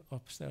see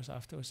upstairs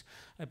afterwards.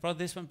 I brought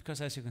this one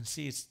because, as you can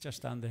see, it's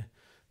just down the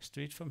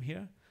street from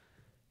here.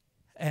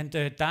 And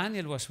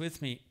Daniel was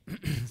with me,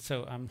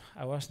 so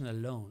I wasn't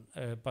alone.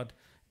 But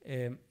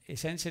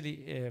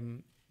essentially,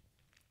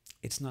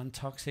 it's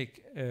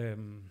non-toxic.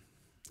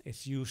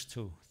 It's used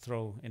to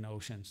throw in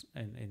oceans,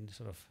 and in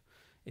sort of,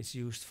 it's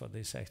used for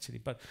this actually.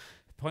 But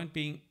the point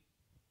being,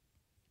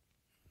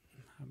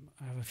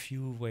 I have a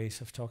few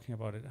ways of talking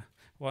about it.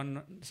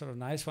 One sort of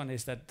nice one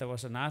is that there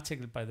was an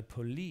article by the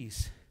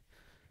police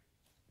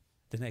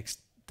the next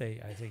day,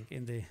 I think,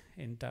 in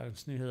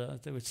Dagens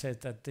Nyheder, which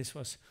said that this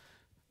was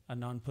a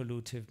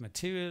non-pollutive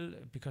material,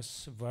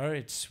 because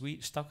worried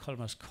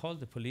Stockholmers called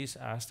the police,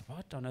 asked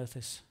what on earth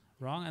is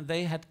wrong, and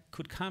they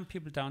could calm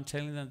people down,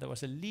 telling them there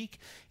was a leak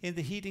in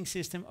the heating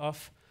system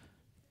of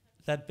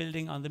that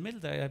building on the middle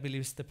there. I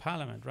believe it's the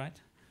parliament, right?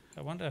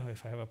 I wonder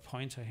if I have a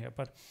pointer here,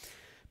 but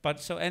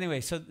so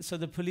anyway, so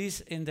the police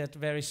in that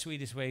very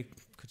Swedish way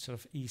could sort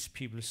of ease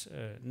people's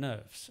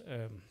nerves,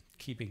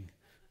 keeping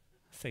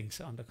things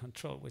under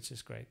control, which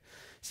is great.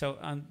 So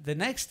on the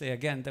next day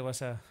again, there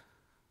was a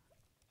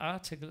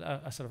article,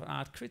 a sort of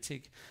art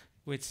critic,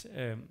 which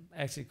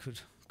actually could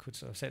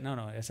sort of say,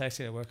 no, it's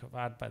actually a work of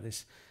art by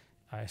this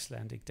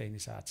Icelandic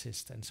Danish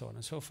artist, and so on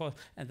and so forth.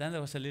 And then there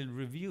was a little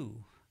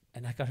review,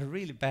 and I got a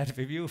really bad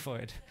review for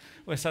it.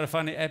 It was sort of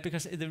funny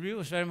because the review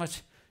was very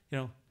much,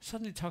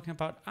 suddenly talking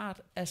about art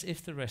as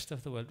if the rest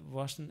of the world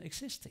wasn't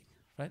existing,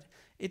 right?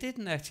 It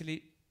didn't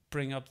actually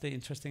bring up the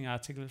interesting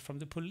article from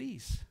the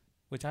police,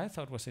 which I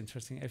thought was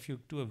interesting. If you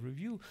do a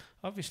review,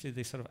 obviously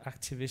the sort of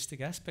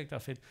activistic aspect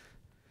of it.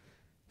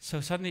 So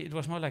suddenly it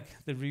was more like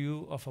the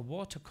review of a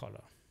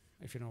watercolor.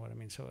 if you know what I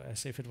mean. So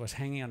as if it was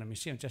hanging on a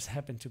museum, just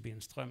happened to be in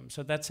Strøm.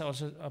 So that's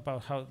also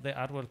about how the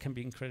art world can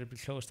be incredibly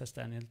closed, as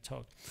Daniel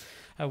talked.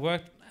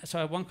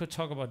 One could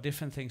talk about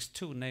different things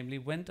too, namely,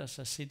 when does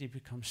a city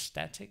become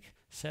static,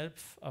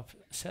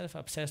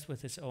 self-obsessed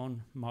with its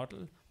own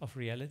model of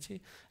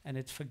reality, and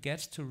it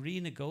forgets to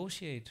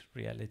renegotiate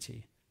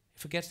reality. It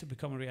forgets to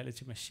become a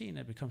reality machine,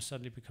 and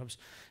suddenly becomes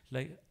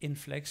like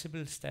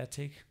inflexible,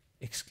 static,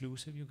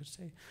 exclusive, you could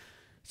say.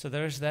 So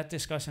there is that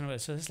discussion.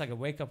 So it's like a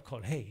wake-up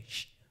call. Hey,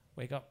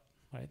 wake up,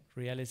 right?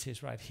 Reality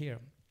is right here,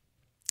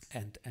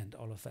 and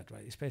all of that,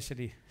 right?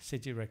 Especially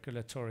city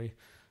regulatory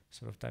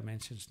sort of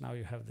dimensions. Now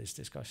you have this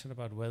discussion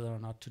about whether or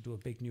not to do a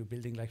big new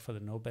building, like for the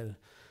Nobel,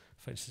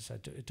 for instance.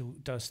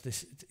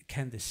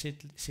 Can the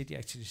city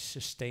actually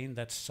sustain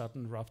that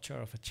sudden rupture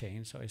of a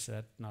change, or is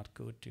that not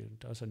good?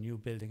 Does a new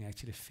building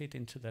actually fit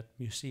into that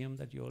museum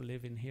that you all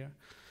live in here?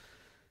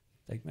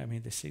 Like, I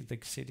mean, the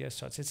city as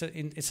such.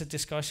 It's a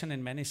discussion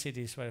in many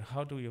cities where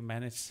how do you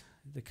manage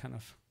the kind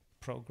of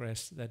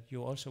progress that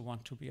you also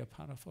want to be a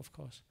part of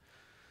course.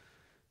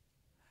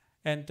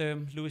 And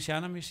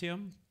Louisiana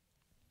Museum,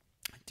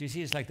 do you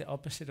see, it's like the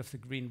opposite of the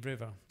Green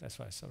River. That's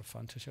why it's sort of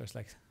fun to show. It's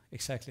like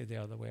exactly the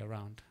other way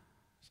around.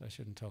 So I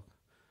shouldn't talk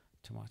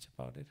too much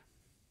about it.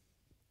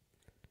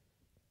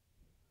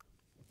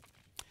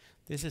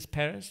 This is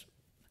Paris.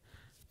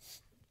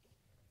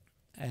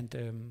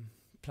 And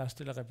Place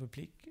de la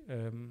République.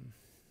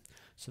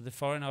 So the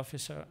foreign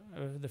officer,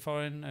 the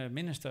foreign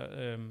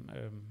minister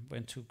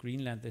went to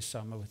Greenland this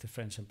summer with the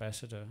French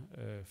ambassador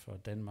for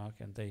Denmark,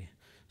 and they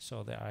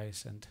saw the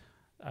ice, and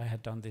I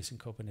had done this in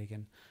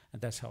Copenhagen,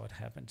 and that's how it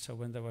happened. So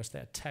when there was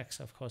the attacks,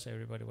 of course,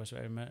 everybody was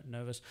very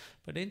nervous.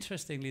 But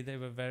interestingly, they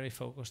were very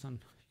focused on,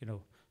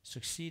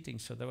 succeeding.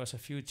 So there was a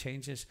few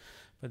changes,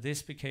 but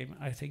this became,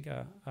 I think,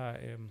 a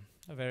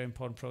very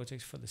important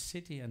project for the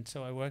city. And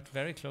so I worked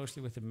very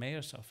closely with the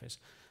mayor's office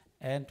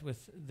and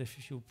with the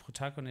few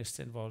protagonists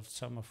involved,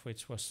 some of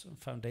which was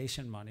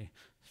foundation money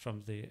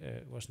from the,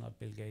 was not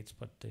Bill Gates,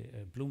 but the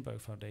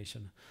Bloomberg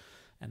Foundation,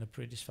 and a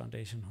British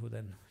foundation who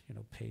then,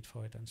 paid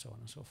for it, and so on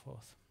and so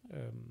forth.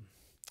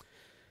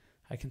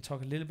 I can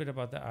talk a little bit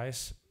about the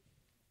ice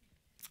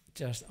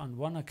just on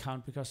one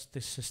account, because the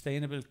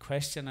sustainable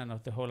question and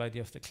of the whole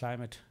idea of the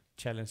climate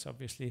challenge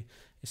obviously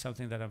is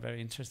something that I'm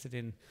very interested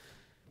in.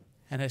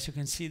 And as you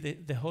can see,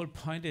 the whole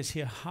point is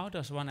here, how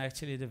does one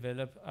actually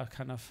develop a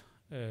kind of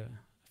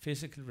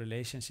physical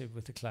relationship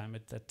with the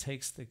climate that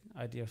takes the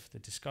idea of the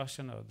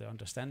discussion or the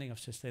understanding of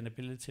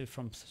sustainability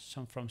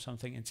from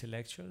something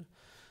intellectual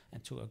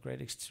and to a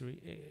great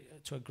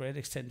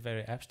extent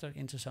very abstract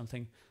into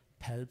something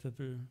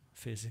palpable,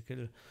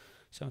 physical,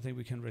 something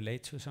we can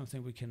relate to,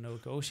 something we can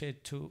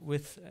negotiate to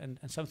with, and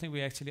something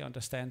we actually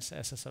understand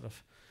as a sort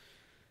of,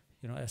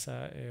 as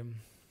a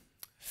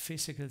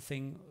physical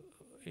thing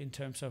in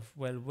terms of,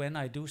 well, when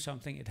I do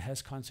something, it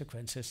has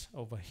consequences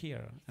over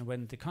here, and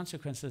when the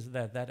consequences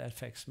that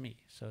affects me.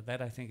 So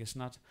that, I think, is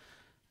not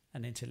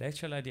an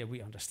intellectual idea.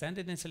 We understand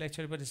it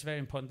intellectually, but it's very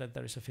important that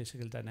there is a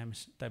physical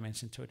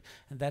dimension to it.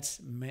 And that's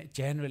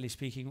generally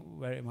speaking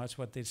very much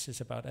what this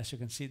is about. As you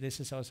can see, this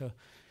is also,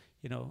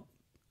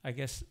 I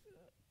guess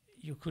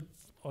you could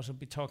also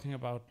be talking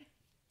about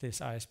this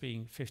ice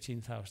being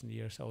 15,000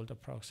 years old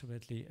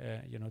approximately,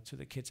 to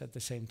the kids at the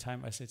same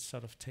time as it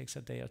sort of takes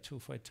a day or two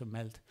for it to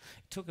melt.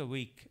 It took a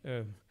week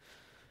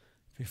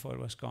before it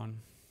was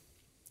gone.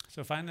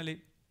 So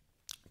finally,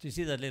 do you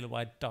see that little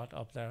white dot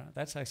up there?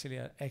 That's actually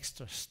an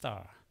extra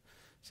star,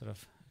 sort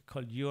of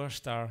called Your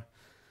Star.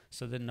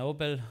 So the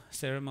Nobel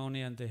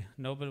ceremony, and the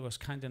Nobel was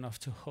kind enough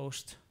to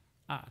host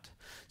art.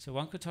 So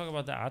one could talk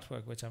about the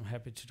artwork, which I'm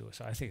happy to do.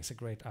 So I think it's a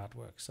great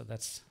artwork. So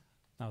that's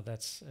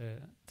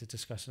the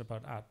discussion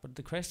about art. But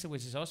the question,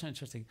 which is also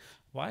interesting,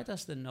 why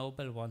does the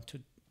Nobel want to,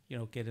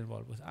 get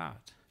involved with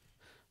art?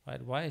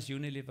 Right? Why is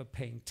Unilever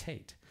paying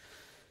Tate?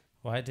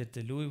 Why did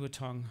the Louis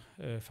Vuitton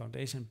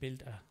Foundation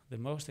build the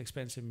most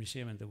expensive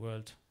museum in the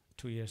world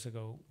 2 years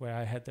ago, where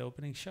I had the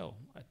opening show?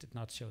 I did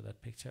not show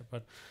that picture,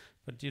 but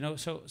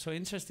so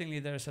interestingly,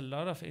 there's a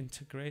lot of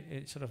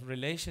sort of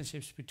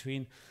relationships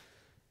between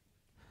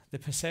the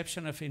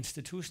perception of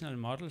institutional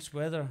models,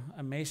 whether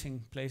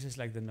amazing places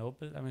like the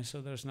Nobel. I mean,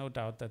 so there's no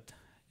doubt that,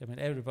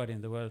 everybody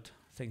in the world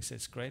thinks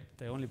it's great.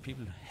 The only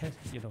people,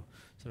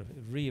 sort of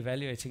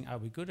reevaluating, are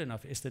we good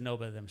enough, is the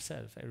Nobel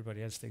themselves.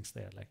 Everybody else thinks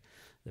they're like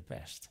the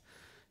best.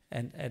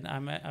 And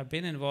I've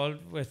been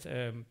involved with,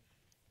 the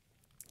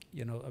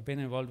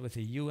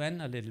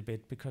UN a little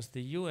bit, because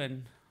the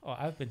UN, or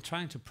I've been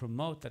trying to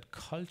promote that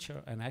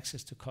culture and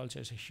access to culture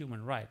is a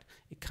human right.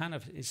 It kind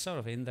of is sort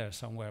of in there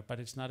somewhere,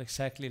 but it's not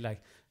exactly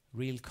like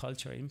real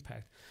culture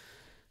impact.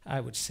 I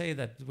would say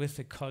that with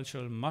the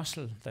cultural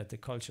muscle that the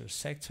cultural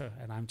sector,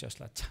 and I'm just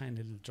a tiny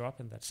little drop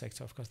in that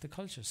sector, of course, the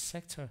cultural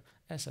sector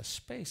as a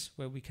space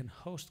where we can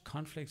host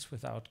conflicts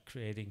without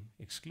creating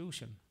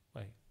exclusion,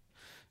 right,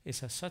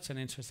 is such an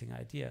interesting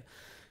idea.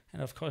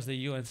 And of course, the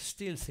UN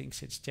still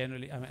thinks it's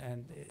generally, I mean,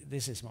 and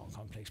this is more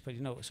complex, but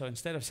you know, so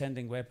instead of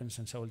sending weapons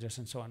and soldiers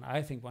and so on,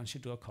 I think one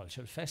should do a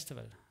cultural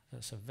festival.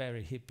 That's a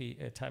very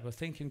hippie type of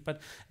thinking.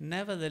 But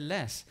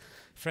nevertheless,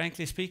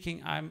 frankly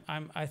speaking,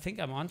 I think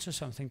I'm onto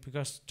something,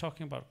 because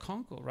talking about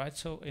Congo, right?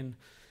 So in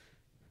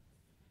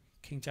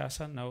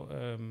Kinshasa, no,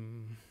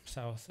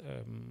 south,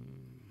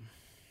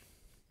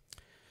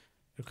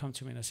 it'll come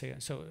to me in a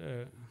second.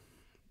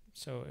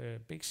 So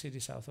big city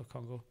south of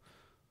Congo.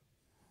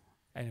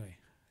 Anyway,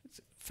 it's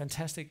a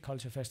fantastic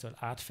culture festival,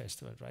 art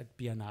festival, right?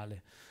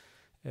 Biennale.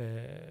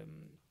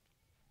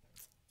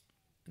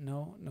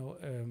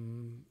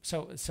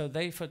 So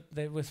they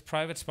with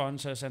private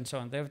sponsors and so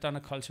on, they've done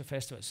a culture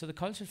festival. So the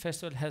culture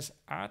festival has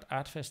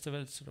art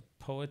festival, sort of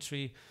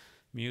poetry,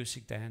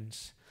 music,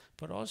 dance,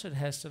 but also it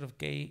has sort of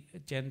gay,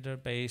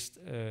 gender-based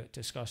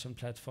discussion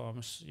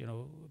platforms, you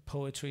know,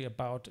 poetry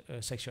about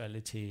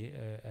sexuality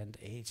and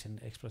AIDS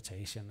and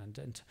exploitation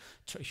and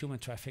human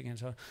trafficking and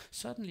so on.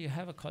 Suddenly you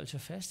have a culture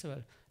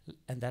festival,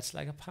 and that's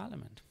like a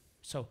parliament.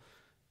 So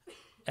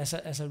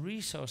as a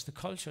resource, the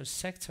cultural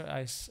sector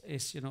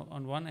is, you know,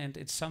 on one end,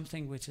 it's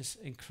something which is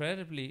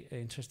incredibly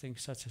interesting,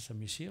 such as a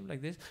museum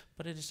like this,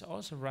 but it is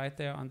also right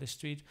there on the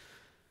street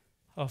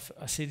of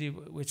a city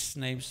which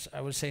names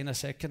I will say in a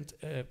second,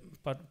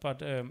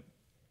 but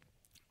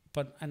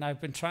and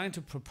I've been trying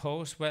to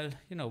propose, well,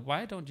 you know,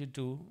 why don't you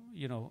do,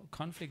 you know,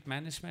 conflict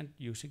management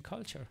using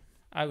culture?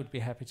 I would be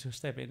happy to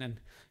step in and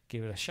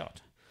give it a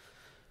shot.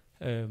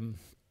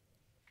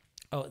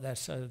 Oh,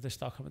 that's the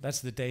Stockholm.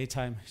 That's the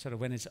daytime, sort of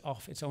when it's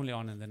off. It's only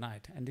on in the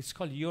night, and it's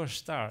called Your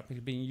Star,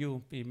 being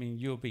you, being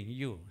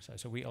you.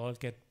 So we all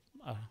get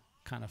a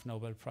kind of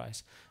Nobel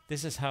Prize.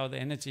 This is how the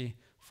energy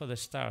for the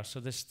star. So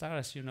the star,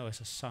 as you know, is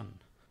a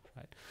sun,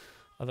 right?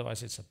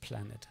 Otherwise, it's a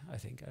planet, I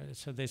think.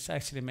 So it's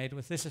actually made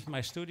with. This is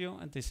my studio,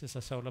 and this is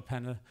a solar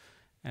panel,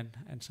 and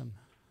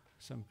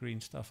some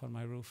green stuff on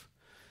my roof.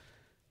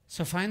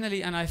 So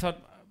finally, and I thought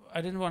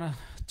I didn't want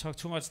to talk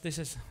too much. This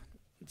is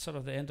sort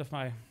of the end of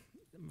my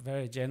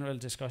very general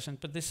discussion,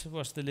 but this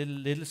was the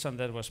little sun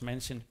that was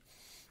mentioned.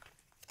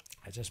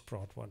 I just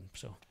brought one,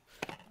 so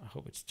I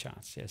hope it's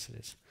charged. Yes, it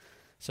is.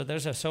 So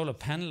there's a solar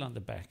panel on the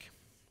back,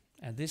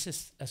 and this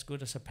is as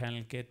good as a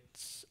panel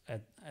gets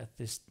at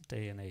this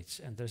day and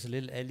age. And there's a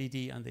little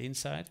LED on the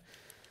inside,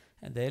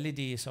 and the LED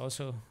is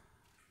also,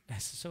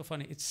 it's so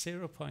funny, it's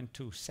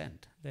 0.2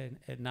 cent. Then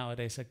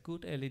nowadays a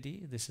good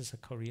LED, this is a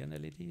Korean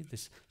LED,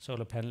 this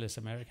solar panel is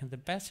American. The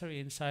battery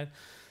inside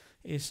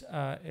is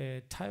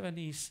a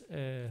Taiwanese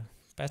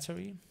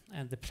battery,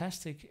 and the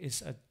plastic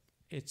is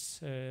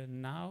it's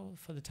now,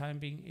 for the time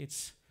being,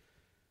 it's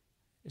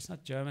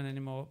not German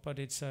anymore, but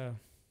it's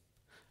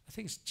I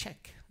think it's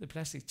Czech, the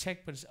plastic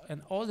Czech, but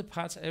and all the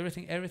parts,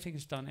 everything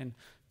is done in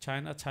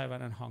China,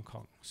 Taiwan, and Hong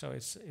Kong. So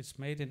it's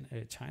made in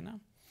China,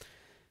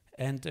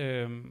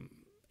 and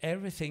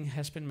everything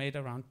has been made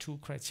around two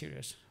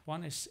criteria.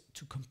 One is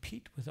to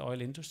compete with the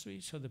oil industry.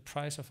 So the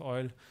price of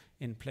oil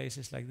in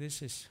places like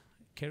this is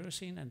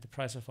kerosene, and the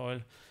price of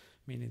oil,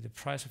 meaning the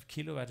price of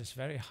kilowatt, is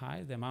very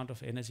high. The amount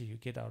of energy you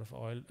get out of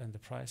oil and the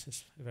price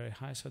is very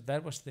high. So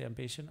that was the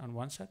ambition on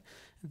one side.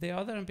 The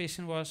other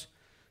ambition was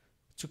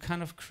to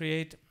kind of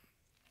create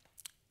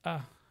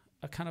a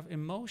kind of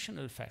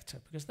emotional factor,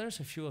 because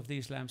there's a few of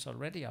these lamps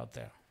already out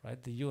there,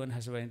 right? The UN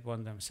has made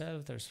one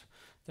themselves.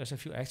 There's a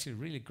few actually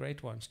really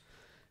great ones.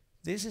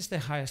 This is the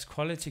highest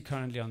quality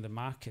currently on the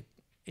market.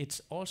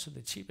 It's also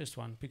the cheapest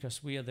one,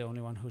 because we are the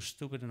only one who's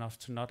stupid enough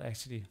to not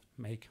actually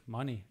make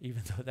money,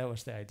 even though that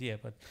was the idea,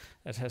 but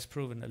that has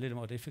proven a little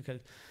more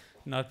difficult,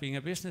 not being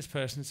a business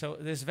person. So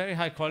there's very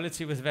high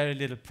quality with very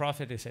little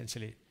profit,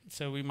 essentially.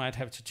 So we might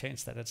have to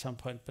change that at some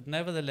point. But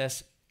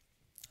nevertheless,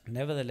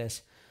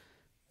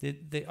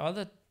 the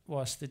other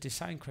was the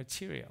design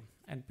criteria.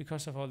 And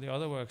because of all the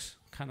other works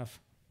kind of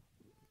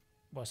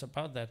was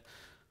about that,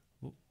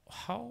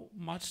 how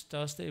much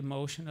does the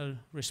emotional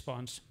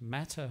response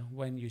matter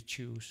when you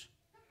choose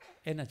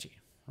energy,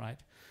 right?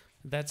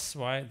 That's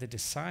why the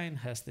design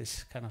has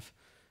this kind of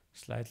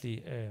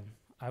slightly,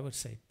 I would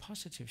say,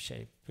 positive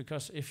shape.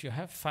 Because if you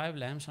have 5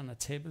 lamps on a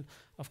table,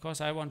 of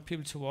course I want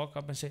people to walk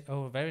up and say,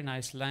 oh, very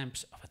nice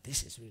lamps, oh, but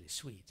this is really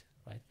sweet,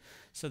 right?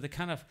 So the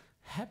kind of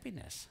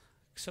happiness.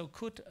 So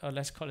or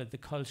let's call it the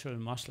cultural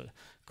muscle,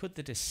 could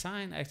the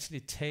design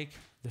actually take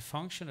the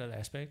functional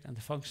aspect, and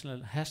the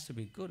functional has to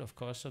be good, of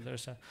course. So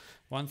there's a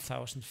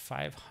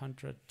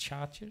 1,500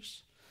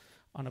 charges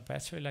on a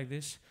battery like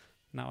this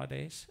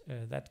nowadays.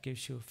 That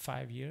gives you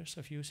 5 years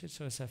of usage.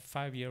 So it's a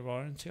 5-year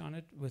warranty on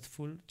it with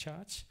full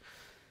charge.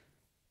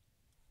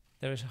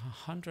 There is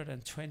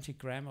 120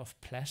 grams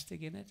of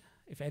plastic in it.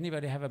 If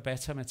anybody have a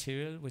better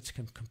material which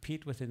can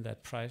compete within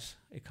that price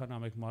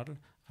economic model,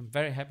 I'm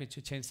very happy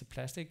to change the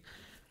plastic.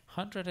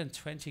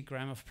 120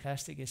 grams of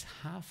plastic is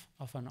half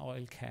of an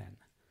oil can,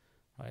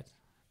 right?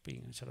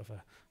 Being sort of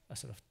a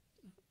sort of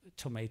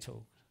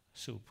tomato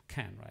soup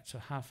can, right? So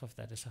half of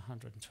that is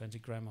 120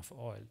 grams of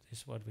oil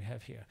is what we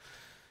have here.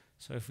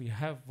 So if we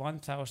have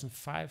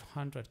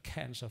 1,500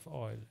 cans of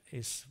oil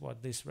is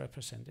what this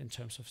represents in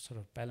terms of sort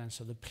of balance.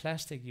 So the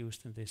plastic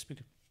used in this,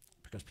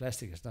 because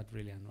plastic is not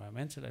really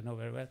environmental, I know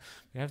very well.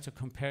 We have to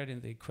compare it in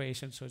the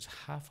equation, so it's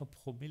 0.5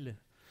 promille.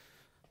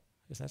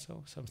 Is that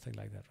so? Something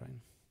like that, right?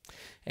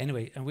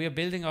 Anyway, and we are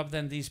building up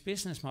then these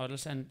business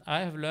models, and I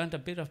have learned a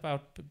bit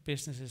about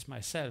businesses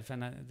myself,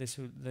 and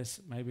this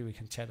maybe we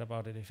can chat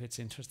about it if it's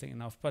interesting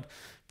enough. But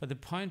the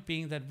point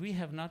being that we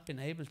have not been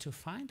able to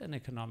find an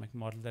economic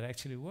model that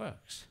actually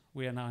works.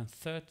 We are now in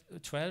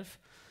 12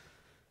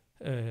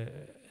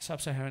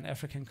 sub-Saharan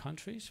African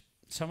countries,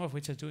 some of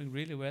which are doing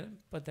really well,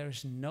 but there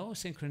is no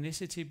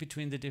synchronicity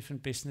between the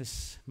different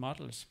business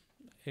models.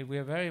 We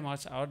are very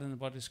much out in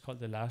what is called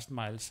the last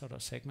mile sort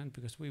of segment,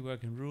 because we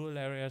work in rural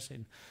areas,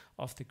 in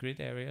off-the-grid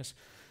areas,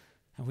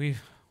 and we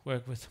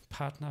work with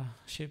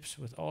partnerships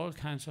with all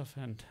kinds of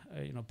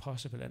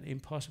possible and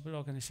impossible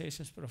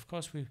organizations. But of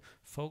course, we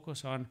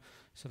focus on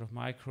sort of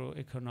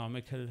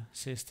microeconomical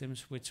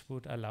systems which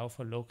would allow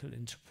for local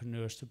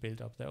entrepreneurs to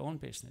build up their own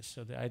business.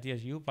 So the idea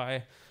is you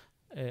buy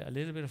a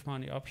little bit of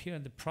money up here,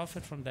 and the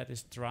profit from that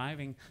is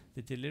driving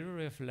the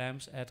delivery of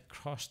lamps at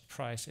cost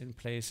price in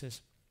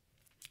places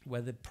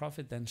where the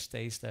profit then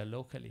stays there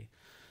locally.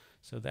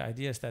 So the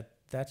idea is that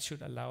that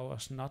should allow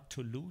us not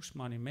to lose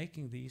money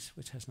making these,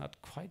 which has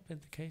not quite been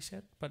the case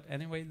yet. But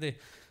anyway,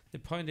 the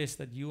point is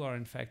that you are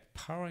in fact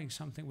powering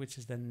something which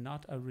is then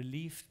not a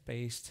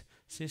relief-based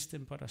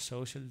system, but a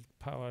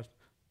social-powered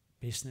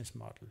business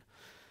model.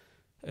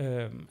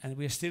 And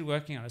we are still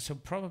working on it. So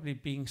probably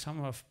being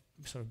some of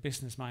sort of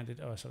business-minded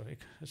or sort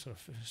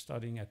of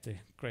studying at the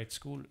great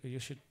school, you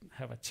should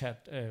have a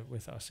chat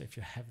with us if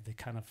you have the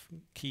kind of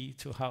key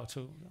to how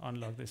to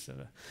unlock this.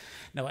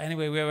 No,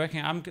 anyway, we are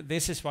working.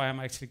 This is why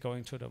I'm actually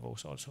going to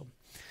Davos also.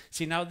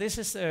 See, now this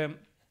is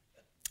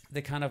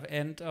the kind of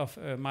end of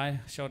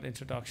my short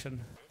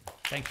introduction.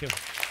 Thank you.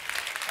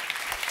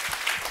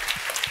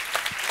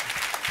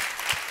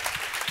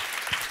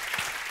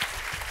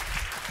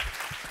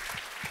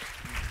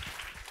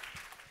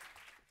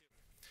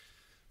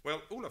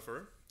 Well,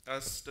 Olafur,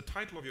 as the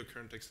title of your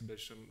current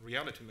exhibition,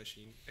 Reality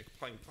Machine,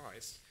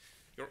 implies,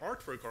 your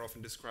artwork are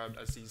often described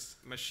as these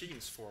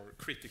machines for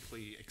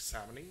critically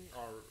examining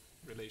our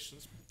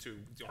relations to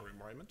our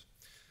environment,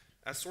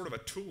 as sort of a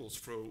tools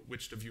through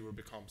which the viewer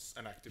becomes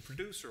an active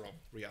producer of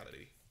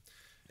reality.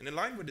 And in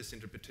line with this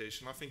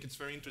interpretation, I think it's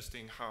very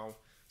interesting how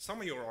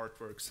some of your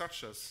artwork,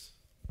 such as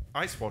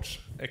Ice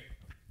Watch,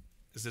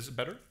 is this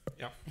better?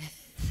 Yeah.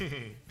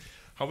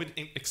 How it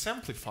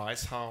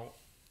exemplifies how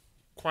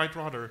quite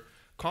rather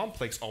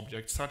complex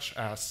objects such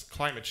as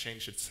climate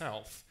change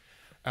itself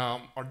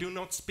are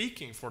not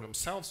speaking for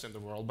themselves in the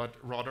world, but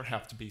rather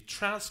have to be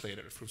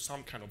translated through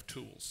some kind of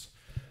tools.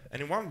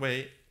 And in one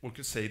way, we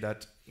could say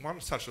that one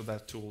such of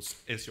that tools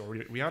is your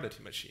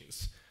reality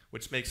machines,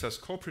 which makes us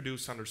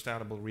co-produce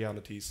understandable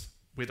realities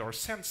with our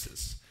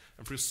senses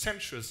and through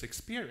sensuous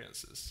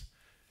experiences.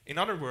 In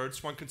other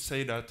words, one could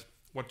say that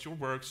what your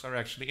works are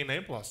actually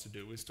enable us to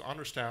do is to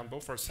understand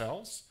both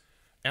ourselves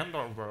and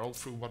our world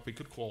through what we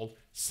could call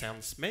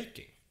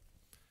sense-making.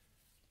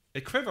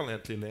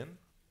 Equivalently, Lin,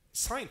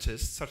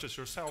 scientists such as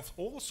yourself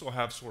also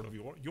have sort of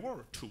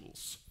your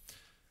tools,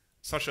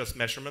 such as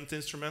measurement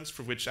instruments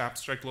for which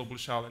abstract global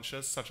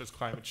challenges such as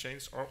climate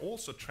change are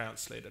also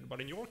translated. But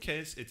in your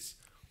case, it's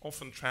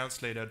often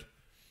translated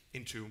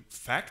into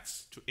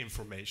facts, to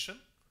information,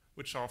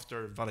 which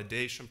after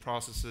validation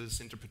processes,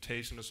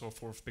 interpretation and so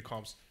forth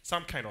becomes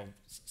some kind of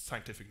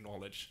scientific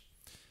knowledge.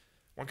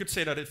 One could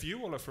say that if you,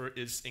 Olafur,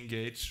 is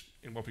engaged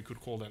in what we could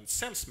call then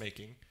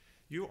sense-making,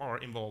 you are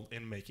involved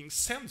in making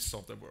sense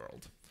of the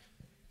world.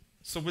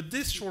 So with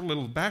this short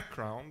little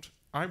background,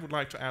 I would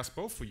like to ask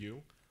both of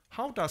you,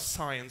 how does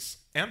science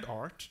and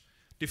art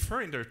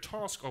differ in their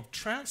task of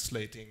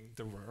translating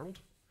the world?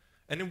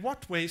 And in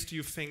what ways do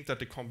you think that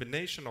the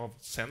combination of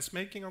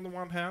sense-making on the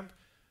one hand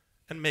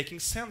and making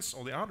sense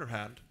on the other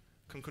hand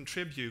can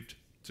contribute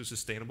to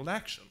sustainable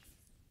action?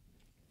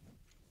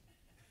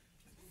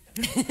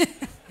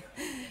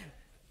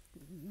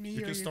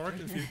 You can start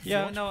if you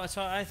Yeah, want. no,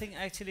 so I think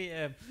actually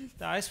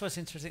the ice was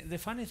interesting. The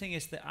funny thing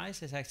is the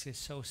ice is actually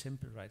so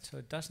simple, right? So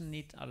it doesn't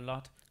need a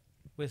lot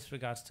with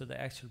regards to the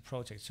actual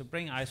project. So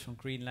bring ice from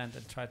Greenland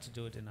and try to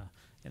do it in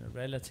a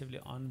relatively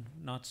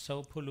not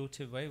so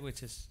pollutive way,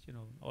 which is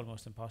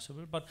almost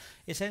impossible. But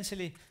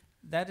essentially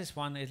that is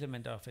one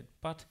element of it.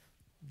 But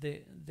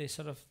the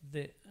sort of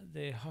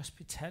the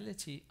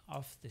hospitality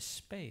of the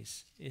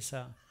space is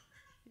a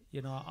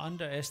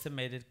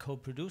underestimated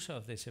co-producer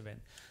of this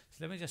event. So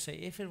let me just say,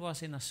 if it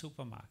was in a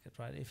supermarket,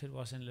 right? If it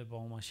was in Le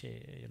Bon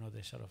Marché,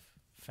 the sort of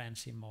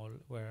fancy mall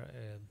where,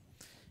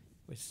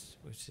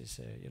 which is,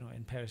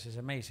 in Paris is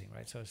amazing,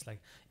 right? So it's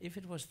like, if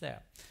it was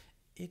there,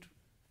 it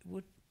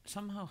would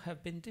somehow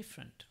have been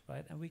different,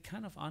 right? And we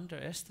kind of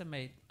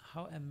underestimate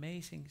how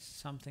amazing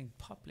something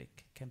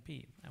public can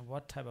be and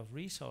what type of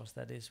resource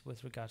that is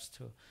with regards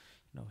to,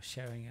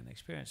 sharing an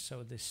experience.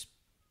 So this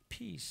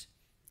piece,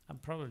 I'm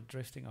probably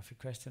drifting off your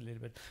question a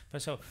little bit,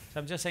 but so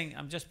I'm just saying,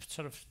 I'm just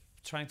sort of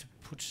trying to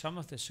put some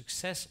of the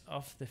success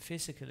of the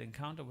physical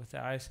encounter with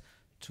the eyes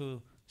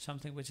to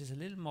something which is a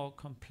little more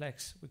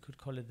complex. We could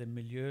call it the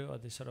milieu, or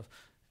the sort of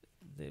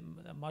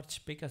a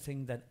much bigger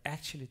thing than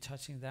actually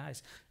touching the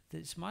ice.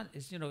 The smart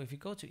is, if you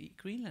go to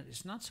Greenland,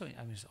 it's not so.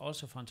 I mean, it's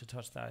also fun to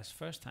touch the ice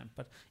first time,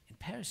 but in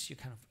Paris, you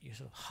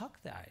sort of hug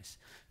the ice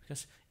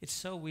because it's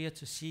so weird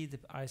to see the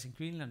ice in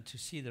Greenland, to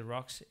see the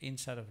rocks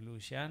inside of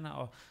Louisiana,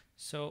 or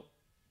so.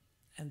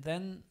 And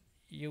then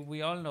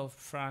we all know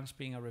France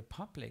being a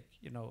republic.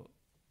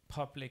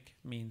 Public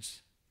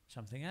means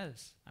something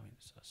else. I mean,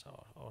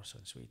 so also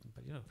in Sweden,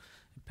 but in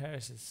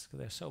Paris,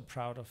 they're so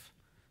proud of,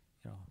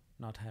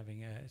 not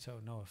having so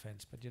no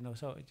offense, but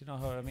so you know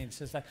how I mean.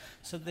 So it's like,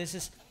 so this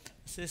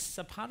is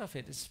a part of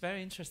it. It's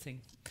very interesting.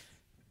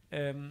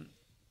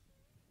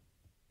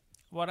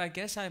 What I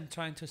guess I'm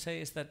trying to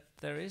say is that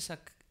there is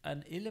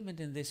an element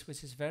in this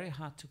which is very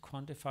hard to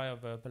quantify or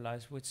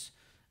verbalize,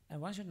 and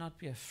one should not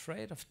be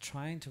afraid of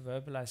trying to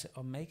verbalize it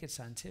or make it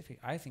scientific.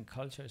 I think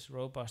culture is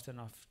robust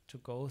enough to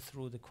go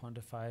through the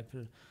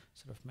quantifiable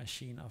sort of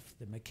machine of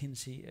the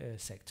McKinsey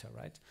sector,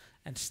 right?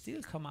 And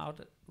still come out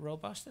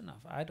robust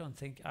enough.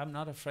 I'm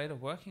not afraid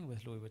of working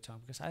with Louis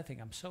Vuitton because I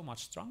think I'm so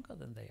much stronger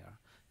than they are.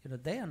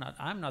 They are not,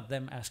 I'm not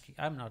asking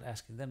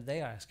them,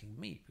 they are asking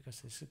me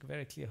because it's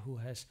very clear who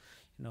has,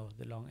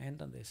 the long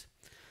end on this.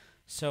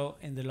 So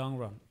in the long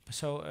run.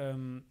 So,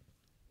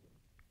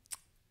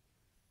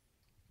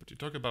 but you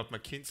talk about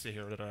McKinsey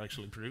here that are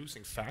actually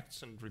producing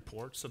facts and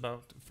reports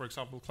about, for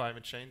example,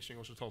 climate change. You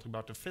also talk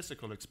about the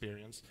physical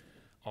experience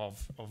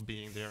of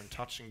being there and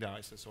touching the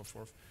ice and so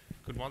forth.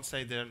 Could one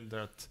say then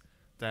that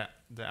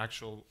the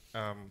actual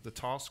the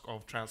task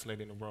of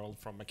translating the world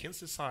from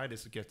McKinsey's side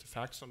is to get the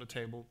facts on the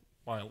table,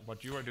 while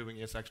what you are doing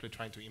is actually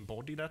trying to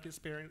embody that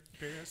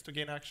experience to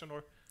gain action?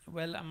 Or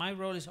well, my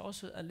role is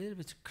also a little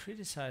bit to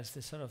criticize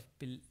the sort of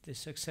the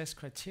success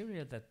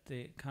criteria that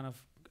the kind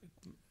of.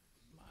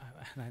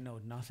 And I know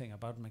nothing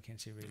about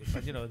McKinsey really,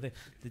 but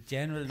the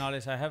general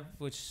knowledge I have,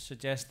 which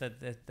suggests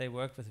that they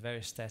work with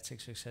very static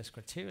success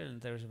criteria,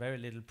 and there is very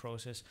little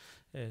process,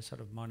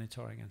 sort of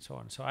monitoring and so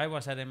on. So I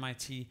was at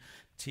MIT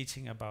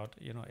teaching about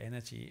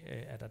energy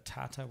at a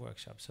Tata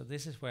workshop. So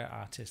this is where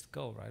artists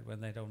go, right?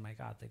 When they don't make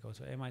art, they go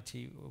to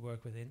MIT,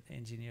 work with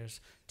engineers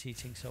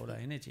teaching solar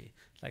energy,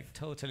 like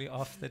totally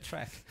off the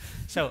track.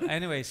 So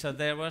anyway, so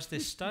there was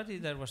this study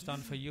that was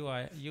done for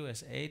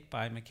US aid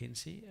by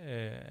McKinsey,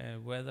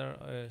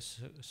 whether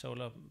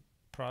solar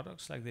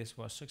products like this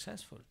was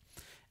successful.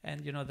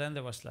 And then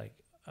there was like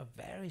a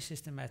very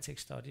systematic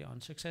study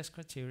on success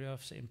criteria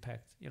of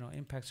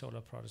impact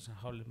solar products and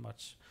how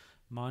much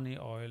money,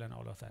 oil, and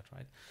all of that,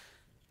 right?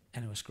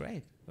 And it was great.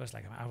 It was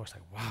like I was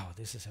like, wow,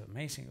 this is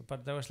amazing.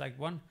 But there was like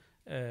one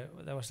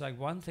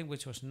thing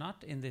which was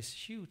not in this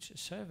huge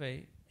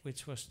survey,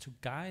 which was to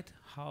guide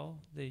how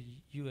the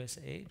US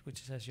aid,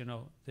 which is, as you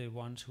know, the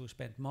ones who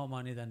spent more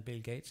money than Bill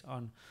Gates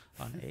on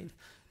aid,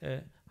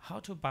 how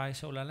to buy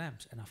solar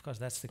lamps. And of course,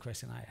 that's the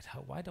question I had.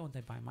 Why don't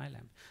they buy my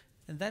lamp?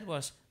 And that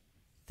was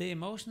the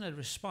emotional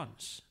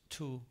response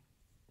to,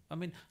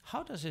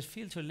 how does it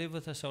feel to live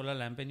with a solar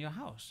lamp in your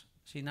house?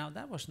 See, now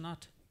that was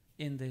not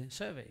in the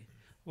survey.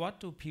 What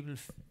do people,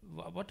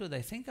 what do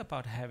they think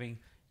about having,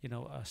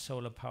 a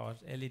solar-powered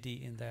LED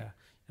in there?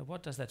 And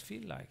what does that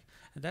feel like?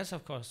 And that's,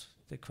 of course,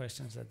 the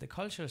questions that the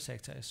cultural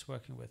sector is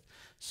working with.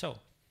 So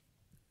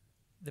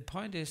the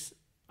point is,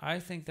 I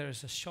think there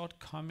is a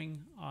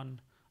shortcoming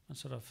on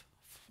sort of,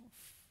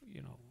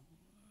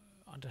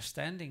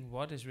 understanding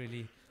what is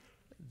really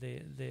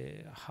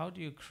how do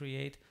you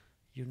create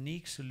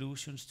unique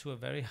solutions to a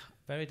very,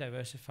 very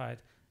diversified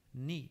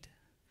need?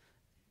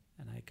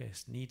 And I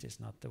guess need is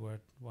not the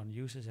word one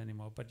uses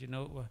anymore, but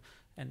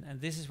and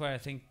this is where I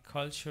think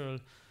cultural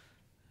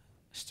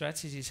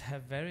strategies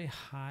have very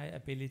high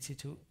ability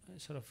to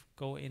sort of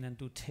go in and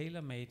do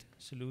tailor-made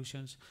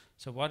solutions.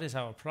 So what is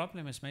our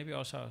problem is maybe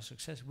also our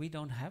success. We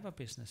don't have a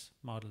business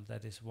model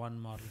that is one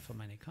model for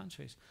many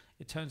countries.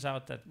 It turns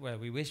out that, well,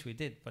 we wish we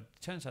did, but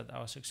it turns out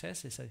our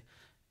success is a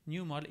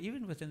new model.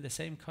 Even within the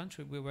same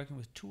country, we're working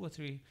with 2 or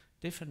 3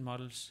 different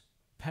models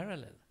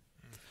parallel.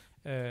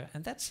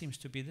 And that seems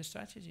to be the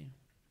strategy.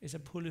 It's a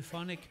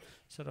polyphonic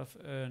sort of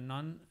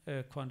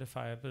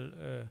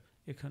non-quantifiable,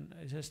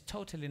 it's just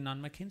totally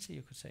non-McKinsey,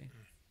 you could say.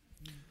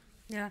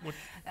 Yeah,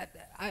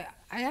 I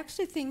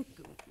actually think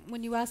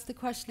when you ask the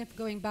question of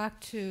going back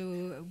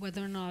to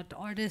whether or not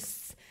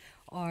artists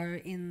are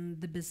in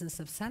the business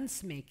of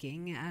sense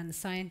making and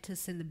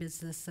scientists in the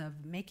business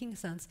of making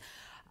sense,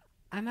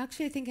 I'm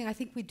actually thinking, I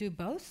think we do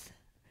both.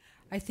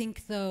 I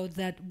think, though,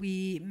 that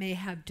we may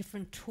have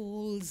different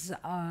tools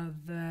of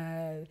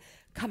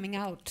coming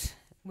out.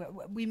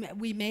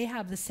 We may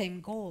have the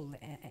same goal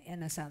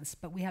in a sense,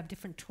 but we have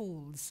different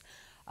tools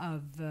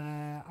of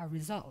our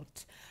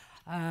result.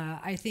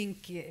 I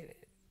think you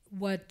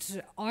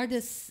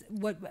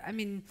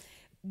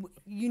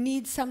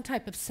need some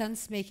type of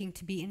sense making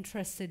to be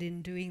interested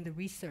in doing the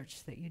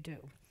research that you do.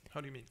 How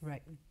do you mean?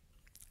 Right.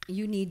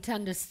 You need to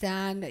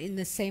understand in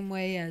the same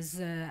way as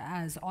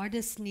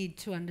artists need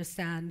to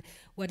understand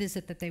what is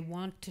it that they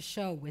want to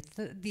show with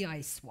the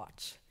ice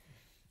watch.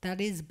 That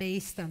is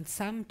based on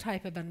some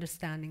type of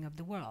understanding of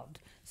the world.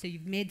 So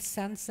you've made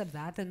sense of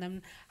that, and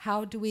then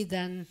how do we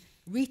then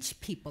reach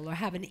people or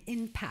have an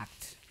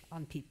impact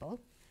on people.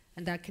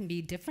 And that can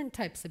be different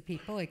types of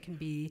people. It can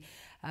be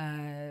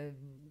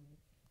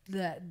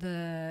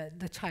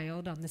the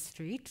child on the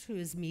street who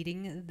is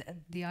meeting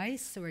the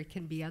ice, or it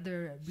can be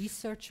other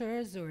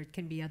researchers, or it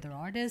can be other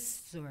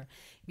artists or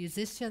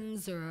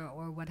musicians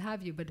or what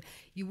have you. But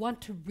you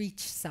want to reach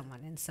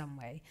someone in some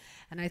way.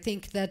 And I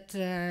think that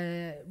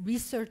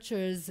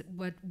researchers,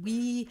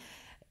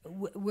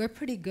 we're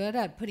pretty good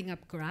at putting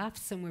up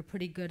graphs, and we're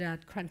pretty good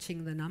at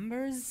crunching the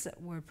numbers.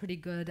 We're pretty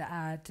good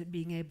at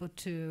being able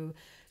to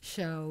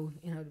show,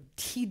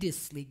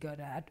 tediously good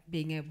at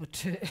being able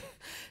to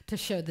to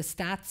show the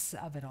stats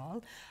of it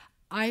all.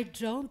 I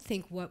don't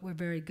think what we're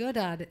very good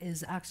at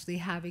is actually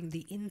having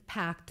the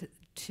impact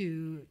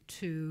to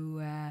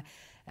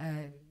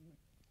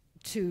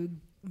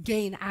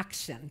gain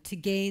action, to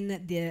gain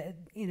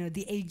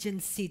the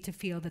agency to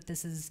feel that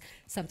this is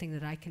something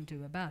that I can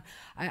do about.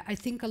 I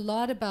think a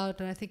lot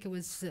about, and I think it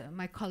was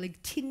my colleague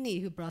Tinny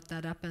who brought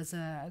that up as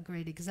a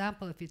great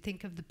example. If you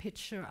think of the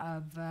picture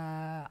of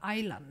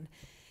Island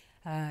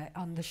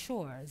on the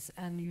shores,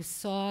 and you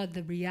saw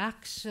the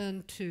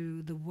reaction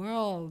to the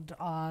world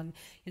on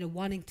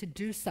wanting to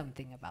do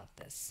something about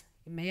this.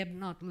 It may have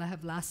not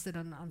have lasted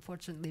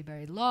unfortunately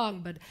very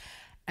long, but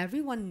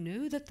everyone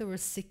knew that there were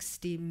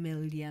 60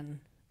 million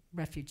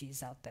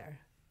refugees out there.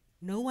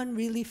 No one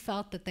really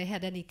felt that they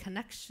had any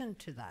connection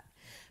to that.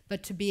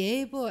 But to be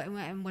able,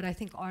 and what I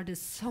think art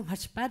is so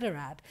much better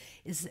at,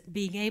 is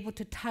being able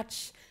to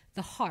touch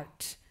the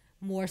heart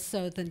more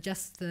so than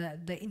just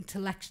the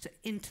intellect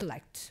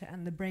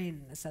and the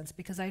brain, in a sense.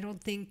 Because I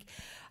think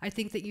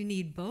that you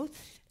need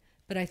both.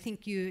 But I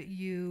think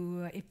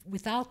if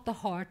without the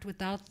heart,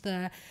 without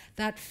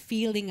that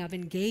feeling of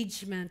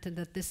engagement and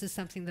that this is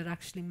something that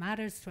actually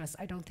matters to us,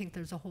 I don't think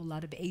there's a whole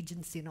lot of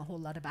agency and a whole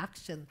lot of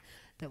action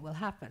that will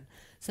happen.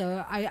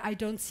 So I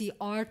don't see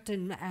art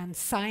and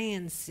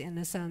science, in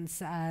a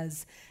sense,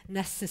 as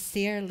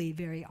necessarily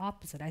very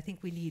opposite. I think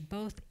we need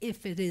both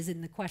if it is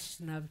in the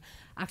question of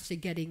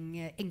actually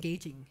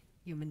engaging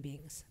human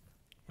beings.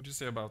 What do you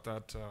say about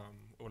that,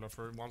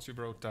 Olafur? Once you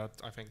wrote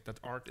that, I think that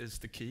art is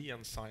the key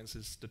and science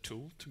is the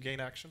tool to gain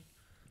action.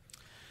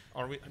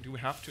 Do we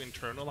have to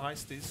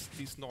internalize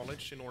this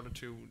knowledge in order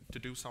to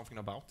do something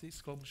about these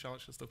global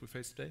challenges that we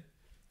face today?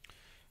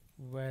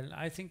 Well,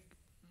 I think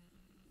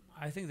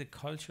the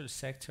cultural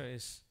sector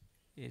is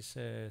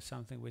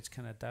something which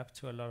can adapt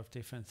to a lot of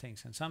different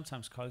things, and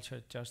sometimes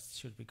culture just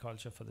should be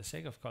culture for the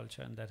sake of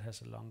culture, and that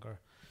has a longer,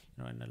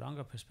 in a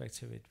longer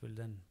perspective, it will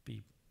then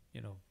be,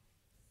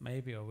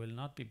 maybe or will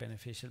not be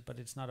beneficial, but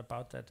it's not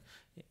about that.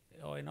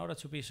 Or in order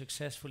to be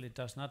successful, it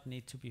does not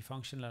need to be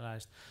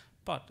functionalized.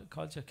 But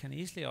culture can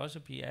easily also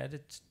be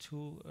added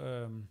to,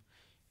 a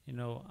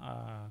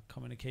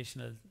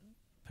communicational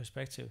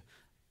perspective.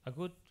 A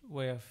good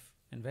way of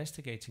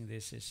investigating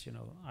this is,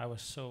 I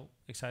was so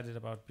excited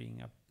about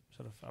being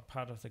a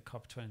part of the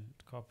COP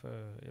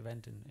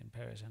event in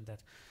Paris, and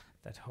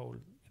that whole,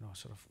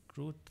 sort of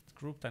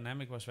group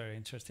dynamic was very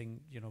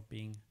interesting,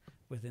 being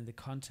within the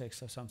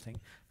context of something.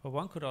 But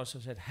one could also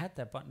say, had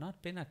there but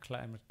not been a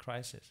climate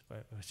crisis,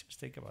 just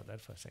think about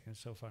that for a second,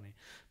 it's so funny.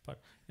 But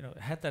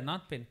had there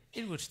not been,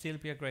 it would still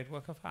be a great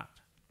work of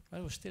art.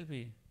 It would still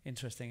be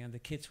interesting, and the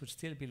kids would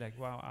still be like,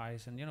 wow,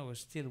 eyes, and it would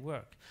still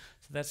work.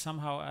 So that's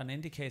somehow an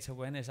indicator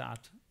when is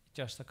art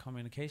just a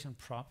communication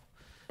prop.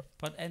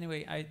 But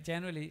anyway,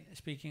 generally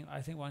speaking,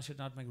 I think one should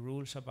not make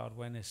rules about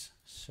when is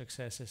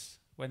successes,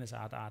 when is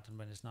art and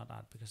when is not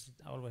art, because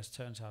it always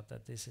turns out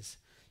that this is,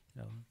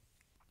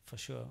 for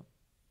sure,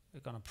 we're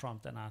going to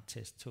prompt an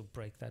artist to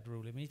break that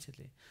rule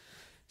immediately.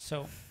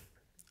 So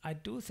I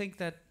do think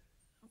that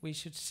we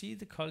should see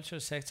the cultural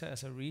sector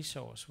as a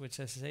resource which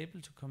is able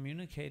to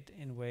communicate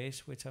in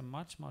ways which are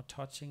much more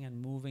touching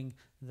and moving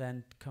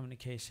than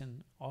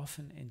communication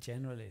often in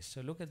general is.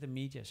 So look at the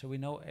media. So we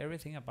know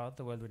everything about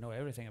the world. We know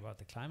everything about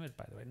the climate,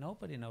 by the way.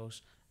 Nobody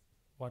knows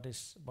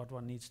what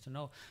one needs to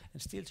know.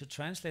 And still to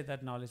translate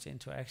that knowledge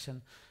into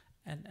action,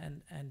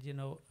 and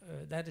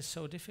that is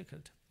so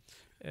difficult.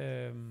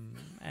 And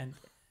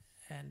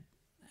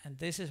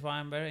this is why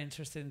I'm very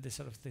interested in the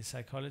sort of the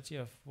psychology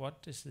of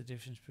what is the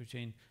difference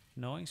between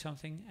knowing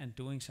something and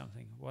doing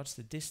something. What's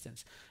the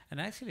distance?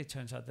 And actually it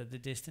turns out that the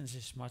distance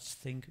is much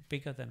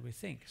bigger than we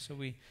think.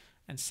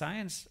 And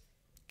science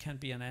can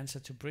be an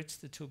answer to bridge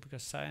the two,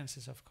 because science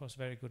is of course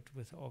very good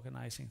with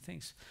organizing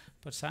things.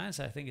 But science,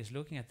 I think, is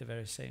looking at the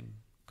very same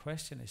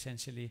question,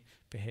 essentially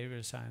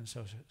behavioral science,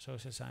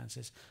 social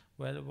sciences.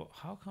 Well,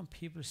 how can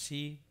people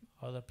see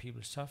other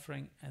people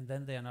suffering and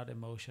then they are not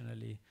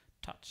emotionally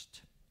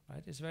touched,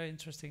 right? It's very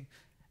interesting.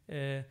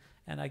 And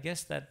I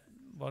guess that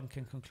one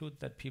can conclude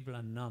that people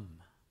are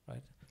numb,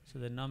 right? So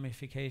the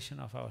numbification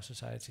of our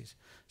societies.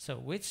 So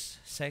which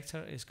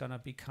sector is going to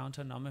be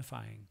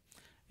counter-numbifying?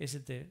 Is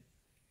it the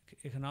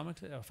economic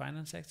or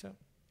finance sector?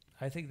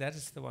 I think that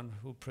is the one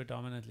who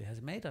predominantly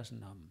has made us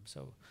numb.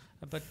 So,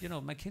 but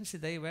McKinsey,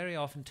 they very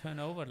often turn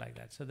over like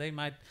that. So they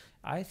might,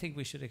 I think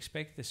we should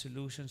expect the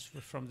solutions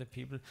from the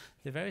people,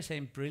 the very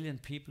same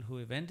brilliant people who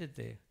invented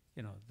the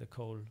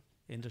coal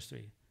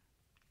industry.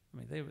 I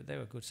mean, they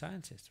were good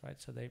scientists,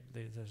 right? So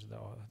there's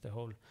the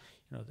whole,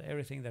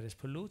 everything that is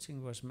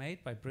polluting was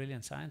made by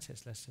brilliant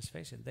scientists. Let's just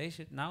face it.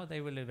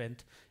 They will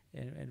invent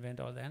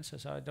all the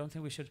answers. So I don't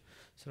think we should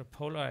sort of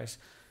polarize.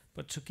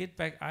 But to get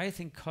back, I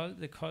think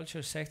the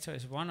culture sector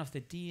is one of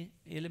the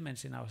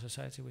elements in our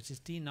society which is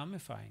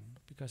denomifying,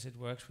 because it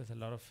works with a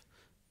lot of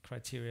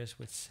criteria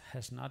which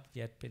has not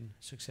yet been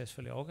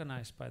successfully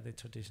organized by the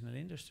traditional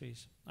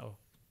industries or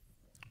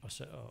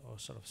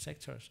sort of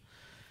sectors.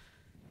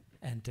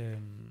 And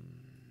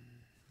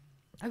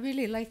I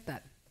really like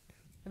that.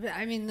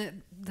 I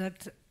mean,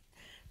 that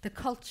the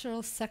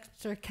cultural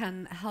sector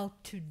can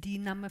help to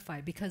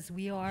denumify, because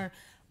we are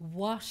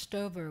washed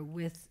over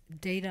with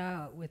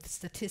data, with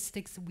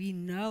statistics. We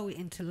know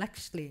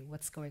intellectually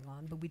what's going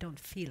on, but we don't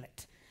feel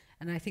it.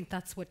 And I think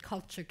that's what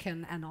culture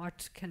and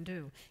art can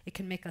do. It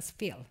can make us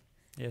feel.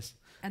 Yes.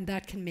 And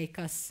that can make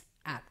us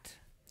act.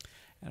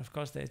 And of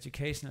course, the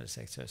educational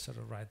sector is sort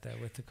of right there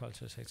with the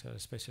cultural sector,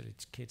 especially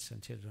kids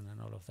and children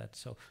and all of that.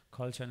 So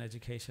culture and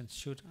education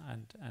should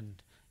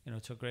and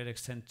to a great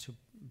extent to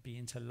be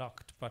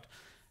interlocked. But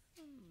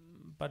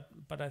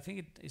I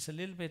think it's a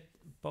little bit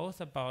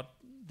both about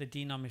the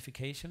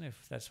denomification,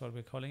 if that's what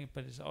we're calling it,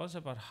 but it's also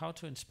about how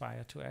to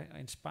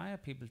inspire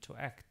people to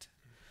act.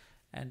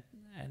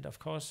 And of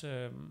course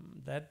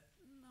that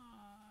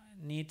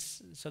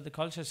needs, so the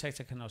cultural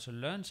sector can also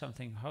learn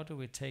something. How do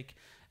we take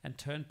and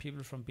turn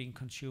people from being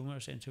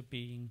consumers into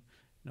being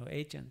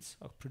agents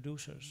or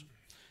producers?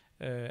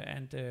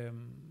 And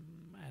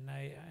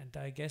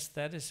I guess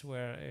that is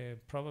where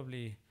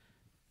probably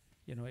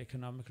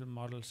economical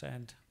models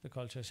and the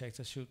cultural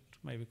sector should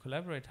maybe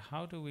collaborate.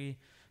 How do we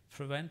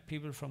prevent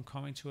people from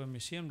coming to a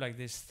museum like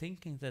this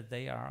thinking that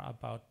they are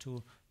about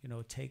to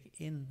take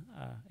in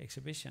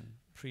exhibition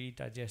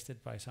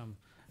pre-digested by some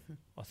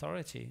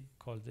authority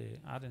called the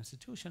art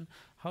institution?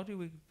 How do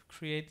we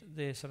create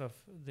the sort of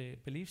the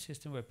belief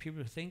system where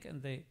people think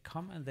and they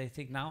come and they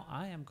think, now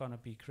I am going to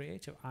be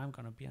creative, I'm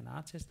going to be an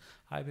artist,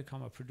 I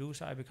become a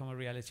producer, I become a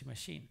reality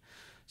machine.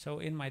 So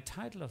in my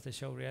title of the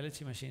show,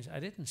 Reality Machines, I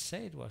didn't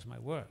say it was my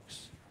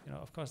works.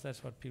 Of course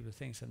that's what people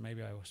think, and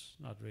maybe I was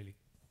not really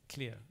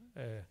clear.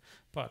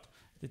 But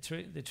the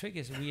trick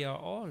is we are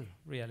all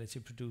reality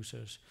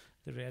producers.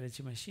 The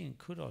reality machine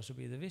could also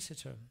be the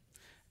visitor.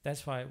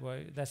 That's why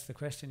that's the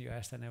question you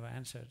asked I never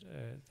answered.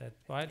 That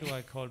why do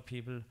I call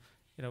people,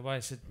 why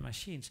is it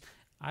machines?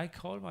 I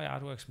call my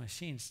artworks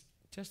machines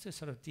just to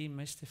sort of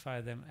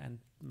demystify them and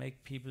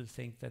make people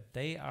think that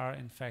they are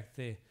in fact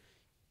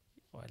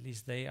or at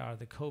least they are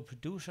the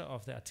co-producer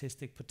of the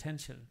artistic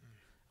potential.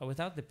 Or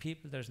without the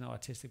people, there's no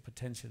artistic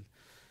potential.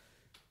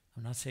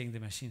 I'm not saying the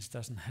machines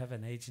doesn't have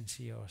an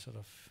agency or sort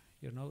of,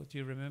 do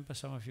you remember,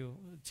 some of you,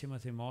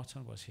 Timothy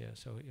Morton was here,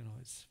 so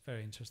it's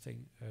very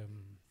interesting.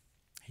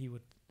 He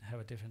would have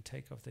a different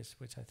take of this,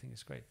 which I think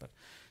is great. But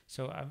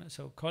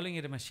so calling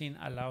it a machine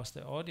allows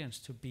the audience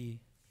to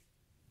be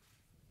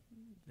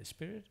the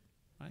spirit,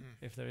 right?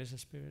 If there is a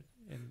spirit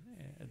in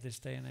this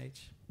day and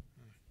age.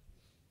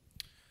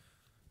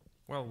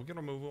 Well, we're going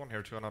to move on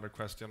here to another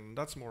question.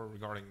 That's more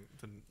regarding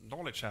the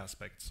knowledge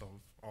aspects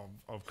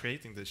of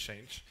creating this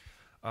change.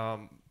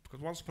 Because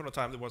once upon a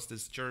time there was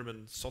this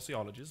German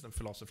sociologist and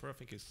philosopher, I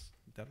think he's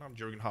dead now,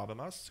 Jürgen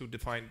Habermas, who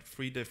defined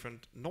 3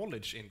 different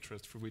knowledge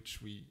interests for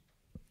which we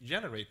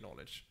generate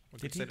knowledge.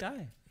 Did he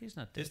die? He's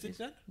not dead. Is he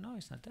dead? No,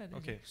 he's not dead.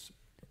 Okay.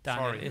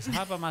 Sorry. Is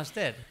Habermas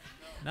dead?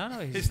 No,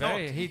 he's not.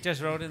 He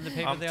just wrote in the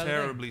paper the other day. I'm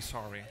terribly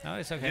sorry. No,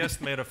 it's okay.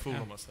 Just made a fool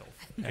of myself.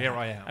 Here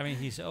I am. I mean,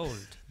 he's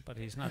old, but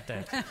he's not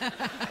dead.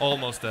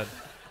 Almost dead.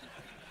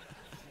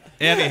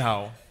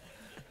 Anyhow,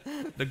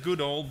 the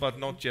good old but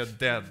not yet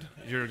dead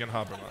Jürgen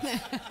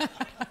Habermas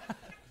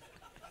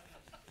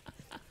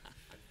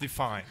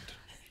defined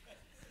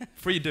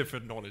 3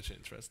 different knowledge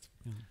interests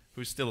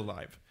who's still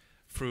alive,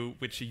 through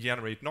which he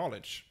generates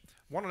knowledge.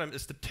 One of them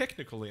is the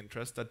technical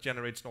interest that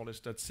generates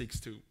knowledge that seeks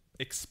to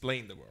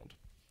explain the world.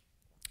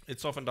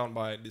 It's often done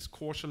by these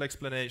causal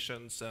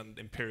explanations and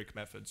empiric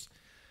methods,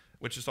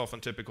 which is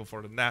often typical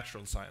for the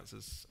natural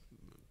sciences,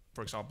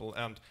 for example,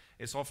 and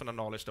it's often a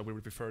knowledge that we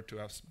would refer to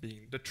as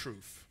being the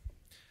truth.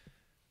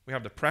 We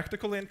have the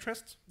practical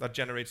interest that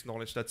generates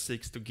knowledge that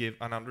seeks to give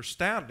an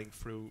understanding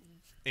through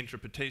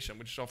interpretation,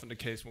 which is often the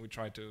case when we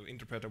try to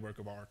interpret a work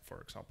of art, for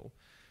example.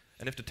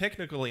 And if the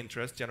technical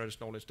interest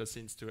generates knowledge that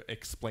seeks to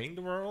explain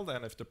the world,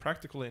 and if the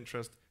practical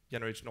interest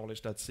generates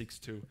knowledge that seeks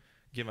to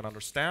give an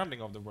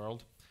understanding of the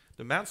world,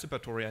 the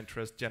emancipatory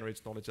interest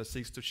generates knowledge that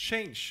seeks to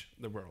change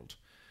the world.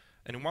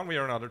 And in one way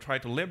or another, try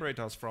to liberate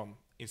us from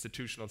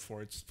institutional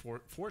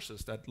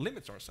forces that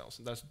limit ourselves,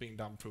 and that's being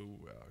done through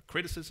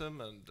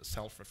criticism and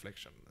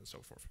self-reflection and so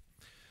forth.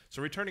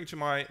 So returning to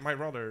my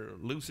rather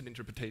lucid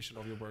interpretation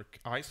of your work,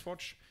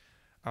 Icewatch,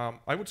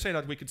 I would say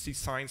that we could see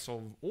signs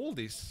of all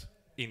these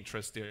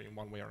interests there in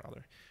one way or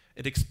another.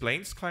 It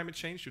explains climate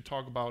change. You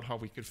talk about how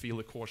we could feel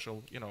a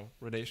causal,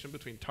 relation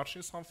between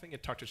touching something,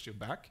 it touches you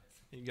back,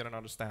 and you get an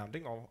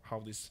understanding of how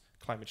this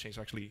climate change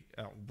actually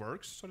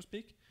works, so to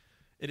speak.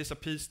 It is a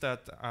piece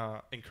that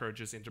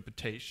encourages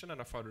interpretation and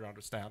a further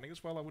understanding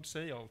as well, I would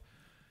say, of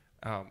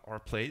our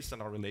place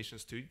and our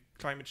relations to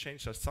climate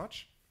change as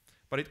such,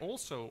 but it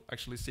also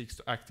actually seeks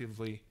to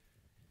actively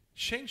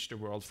change the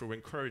world through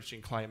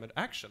encouraging climate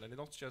action, and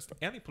not just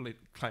any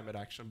climate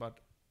action, but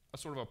a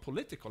sort of a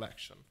political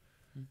action.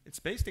 It's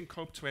based in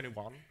COP21,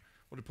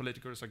 where the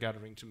politicals are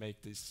gathering to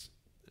make these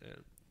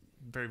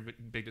very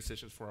big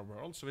decisions for our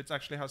world. So it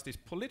actually has this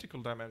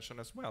political dimension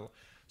as well.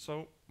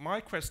 So my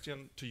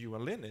question to you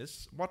and Lin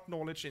is, what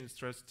knowledge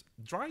interest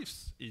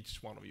drives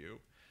each one of you?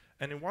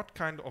 And in what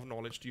kind of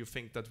knowledge do you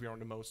think that we are in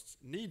the most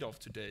need of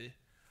today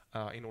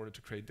in order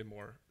to create a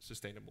more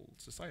sustainable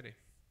society?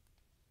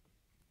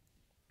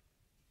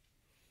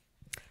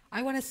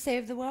 I want to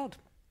save the world.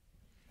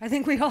 I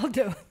think we all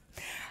do.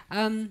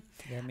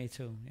 Yeah, me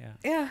too. Yeah.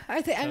 Yeah,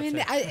 I mean,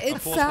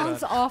 it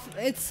sounds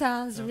it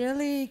sounds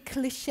really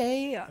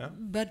cliche,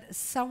 but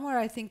somewhere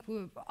I think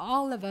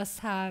all of us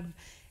have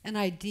an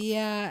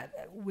idea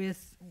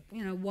with,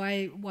 you know,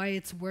 why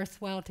it's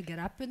worthwhile to get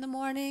up in the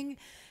morning,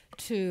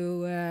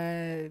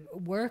 to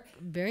work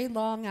very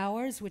long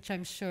hours, which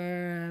I'm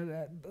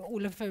sure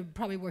Olafur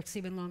probably works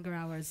even longer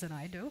hours than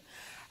I do.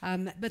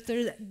 But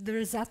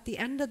there's at the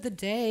end of the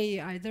day,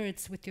 either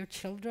it's with your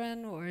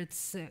children or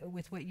it's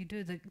with what you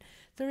do, that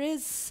there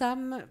is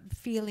some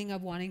feeling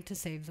of wanting to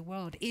save the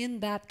world in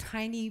that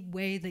tiny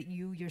way that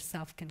you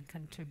yourself can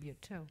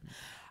contribute to.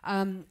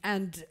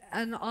 And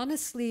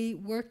honestly,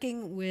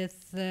 working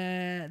with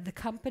the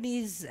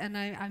companies, and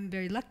I'm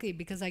very lucky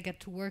because I get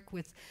to work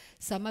with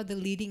some of the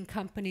leading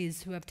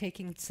companies who have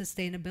taken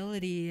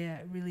sustainability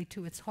really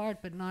to its heart,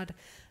 but not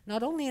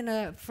only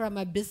from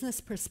a business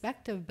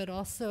perspective, but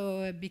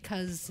also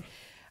because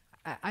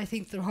I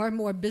think there are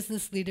more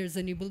business leaders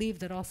than you believe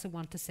that also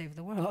want to save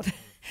the world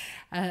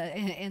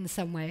in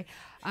some way.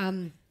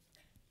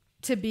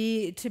 To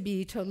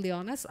be totally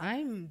honest,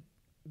 I'm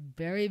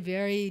very,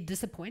 very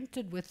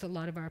disappointed with a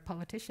lot of our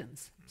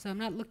politicians. So I'm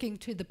not looking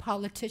to the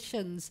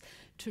politicians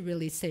to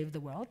really save the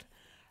world.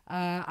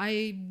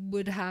 I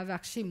would have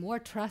actually more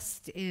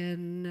trust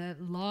in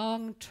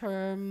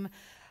long-term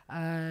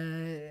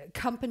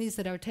companies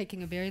that are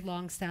taking a very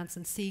long stance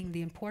and seeing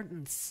the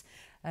importance,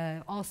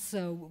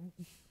 also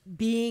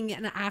being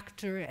an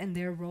actor in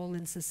their role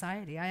in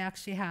society. I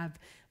actually have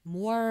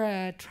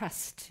more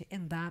trust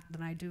in that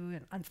than I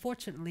do,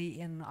 unfortunately,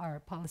 in our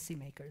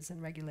policymakers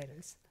and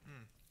regulators.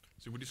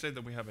 So would you say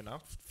that we have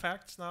enough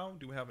facts now?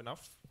 Do we have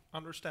enough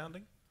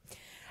understanding?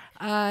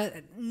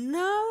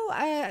 No,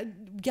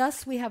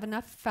 yes, we have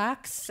enough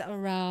facts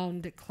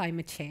around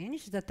climate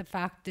change, that the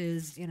fact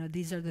is, you know,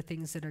 these are the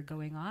things that are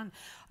going on.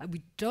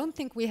 We don't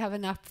think we have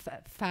enough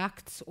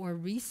facts or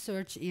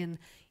research in,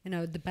 you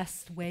know, the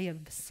best way of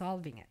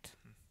solving it.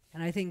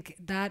 And I think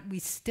that we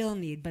still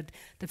need, but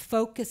the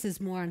focus is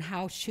more on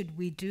how should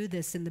we do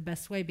this in the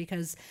best way,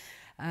 because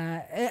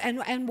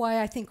and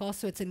why I think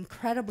also it's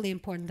incredibly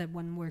important that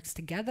one works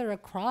together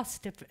across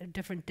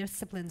different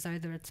disciplines,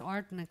 either it's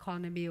art and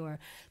economy or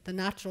the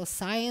natural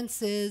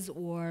sciences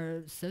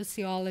or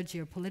sociology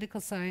or political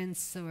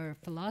science or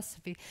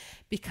philosophy,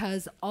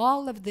 because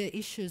all of the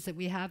issues that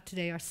we have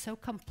today are so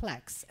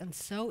complex and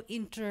so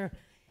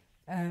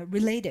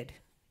related,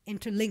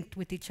 interlinked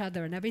with each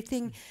other, and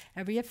everything,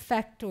 every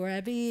effect or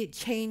every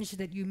change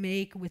that you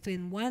make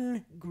within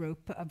one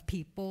group of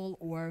people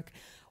or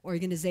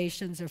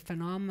organizations or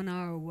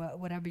phenomena or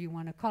whatever you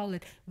want to call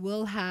it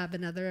will have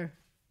another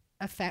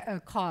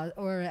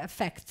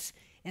effect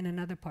in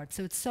another part.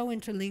 So it's so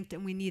interlinked,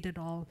 and we need it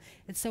all.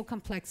 It's so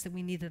complex that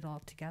we need it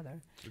all together.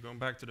 So going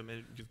back to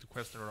the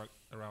question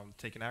around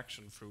taking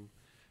action through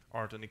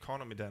art and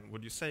economy, then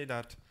would you say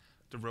that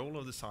the role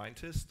of the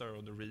scientist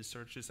or the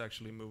research is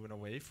actually moving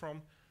away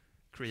from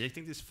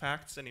creating these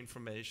facts and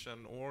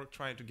information or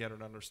trying to get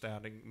an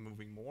understanding,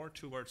 moving more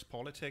towards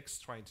politics,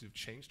 trying to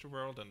change the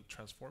world and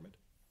transform it?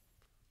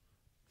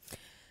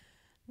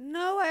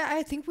 No,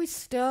 I think we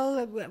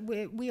still,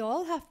 we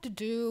all have to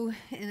do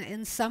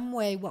in some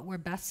way what we're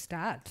best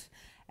at.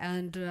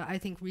 And I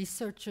think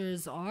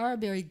researchers are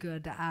very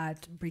good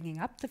at bringing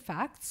up the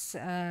facts.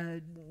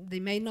 They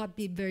may not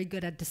be very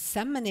good at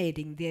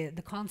disseminating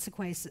the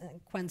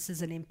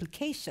consequences and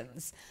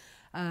implications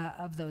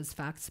of those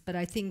facts, but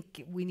I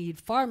think we need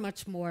far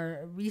much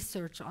more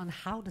research on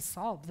how to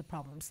solve the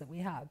problems that we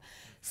have.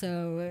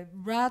 So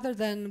rather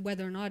than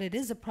whether or not it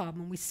is a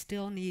problem, we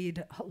still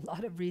need a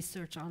lot of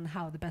research on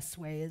how the best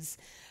way is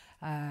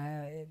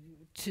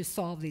to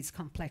solve these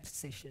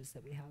complex issues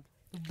that we have.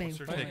 What's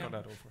your take on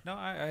that, Olafur? No,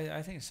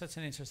 I think it's such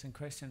an interesting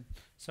question.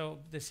 So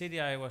the city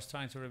I was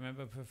trying to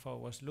remember before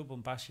was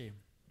Lubumbashi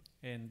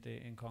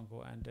in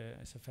Congo, and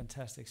it's a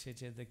fantastic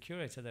city. The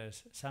curator there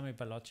is Sami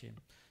Balochi.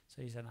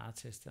 So he's an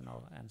artist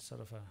and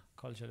sort of a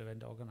cultural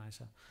event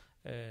organizer.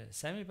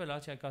 Sami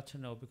Balochi I got to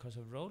know because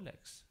of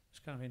Rolex. It's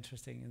kind of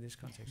interesting in this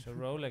context. So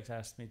Rolex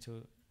asked me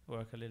to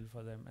work a little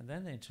for them, and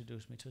then they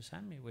introduced me to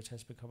Sami, which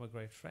has become a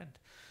great friend.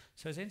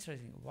 So it's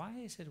interesting. Why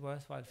is it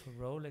worthwhile for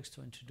Rolex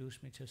to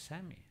introduce me to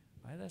Sami?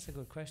 Right? That's a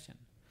good question.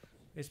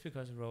 It's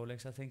because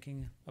Rolex are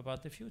thinking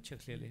about the future,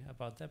 clearly,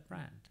 about their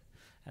brand.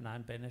 And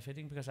I'm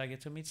benefiting because I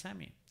get to meet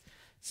Sami.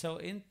 So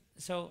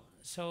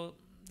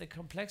the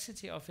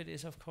complexity of it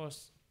is, of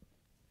course,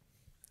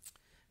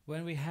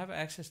 when we have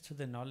access to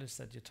the knowledge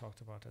that you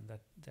talked about, and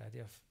that the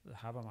idea of the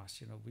Habermas,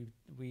 you know,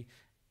 we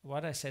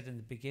what I said in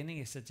the beginning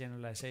is the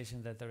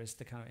generalization that there is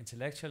the kind of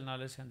intellectual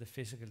knowledge and the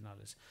physical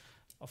knowledge.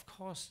 Of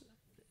course,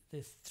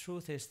 the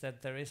truth is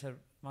that there is a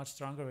much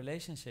stronger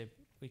relationship.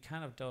 We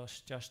kind of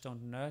just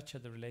don't nurture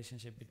the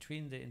relationship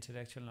between the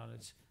intellectual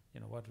knowledge,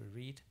 you know, what we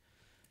read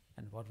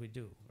and what we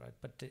do, right?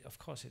 But of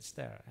course it's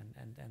there,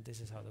 and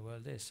this is how the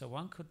world is. So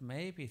one could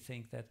maybe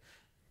think that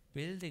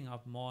building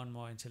up more and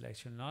more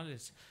intellectual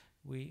knowledge,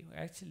 we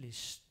actually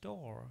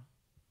store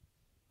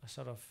a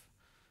sort of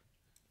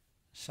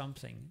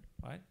something,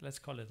 right? Let's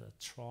call it a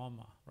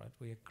trauma, right?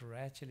 We are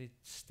gradually,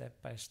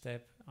 step by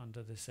step,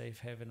 under the safe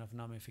haven of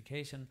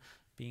nomification,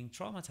 being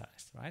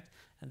traumatized, right?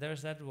 And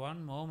there's that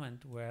one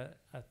moment where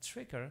a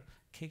trigger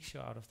kicks you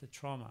out of the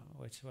trauma,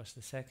 which was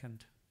the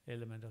second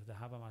element of the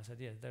Habermas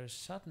idea. There's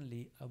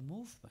suddenly a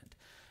movement,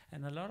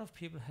 and a lot of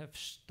people have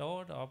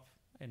stored up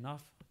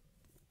enough.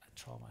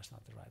 Trauma is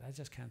not the right. I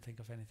just can't think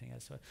of anything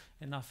else. So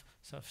enough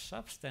sort of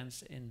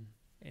substance in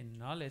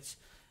knowledge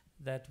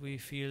that we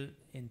feel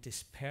in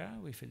despair,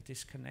 we feel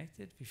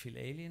disconnected, we feel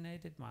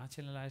alienated,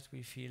 marginalized,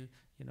 we feel,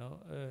 you know,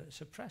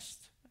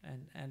 suppressed.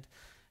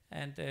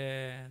 And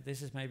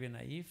this is maybe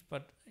naive,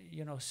 but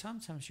you know,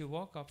 sometimes you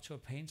walk up to a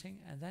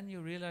painting and then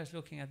you realize,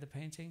 looking at the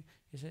painting,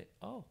 you say,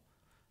 oh,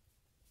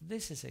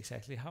 this is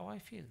exactly how I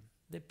feel.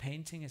 The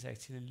painting is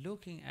actually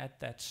looking at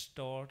that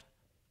stored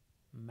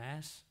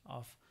mass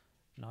of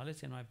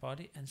knowledge in my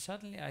body, and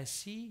suddenly I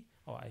see,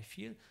 or I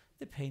feel,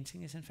 the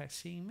painting is in fact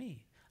seeing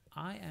me.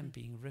 I am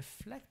being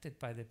reflected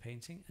by the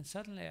painting, and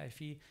suddenly I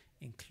feel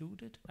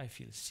included, I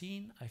feel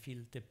seen, I feel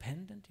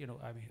dependent, you know,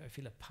 I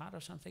feel a part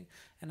of something,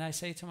 and I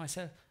say to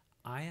myself,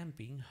 I am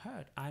being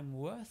heard, I'm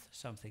worth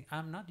something,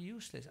 I'm not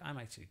useless, I'm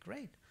actually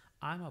great,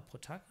 I'm a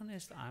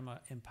protagonist, I'm an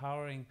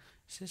empowering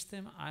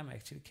system, I'm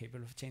actually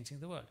capable of changing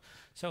the world.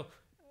 So,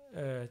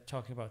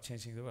 talking about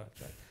changing the world,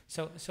 right?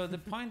 So the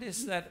point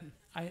is that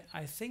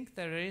I think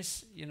there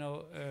is,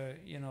 an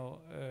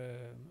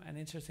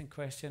interesting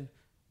question.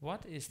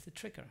 What is the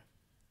trigger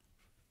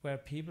where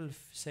people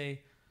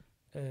say,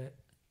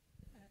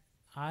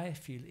 I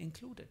feel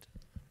included?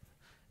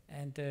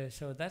 And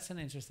so that's an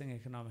interesting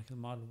economical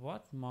model.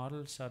 What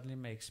model suddenly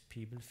makes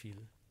people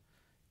feel?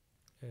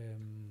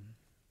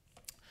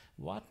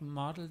 What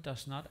model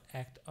does not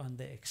act on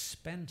the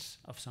expense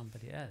of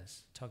somebody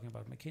else? Talking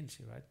about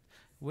McKinsey, right?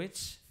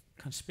 Which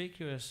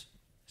conspicuous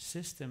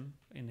system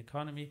in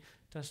economy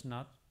does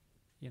not,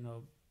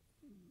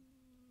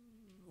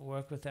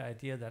 work with the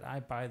idea that I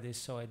buy this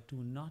so I do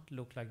not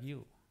look like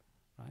you,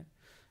 right?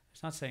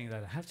 It's not saying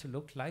that I have to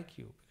look like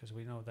you, because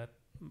we know that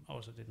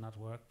also did not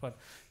work. But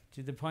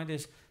the point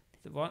is,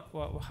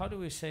 how do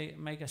we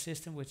make a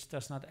system which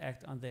does not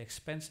act on the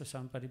expense of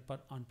somebody,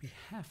 but on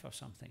behalf of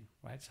something,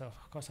 right? So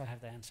of course I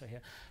have the answer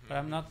here, but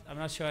I'm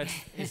not sure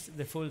it's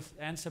the full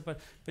answer. But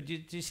do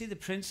you see the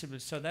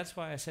principles? So that's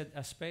why I said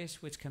a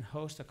space which can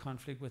host a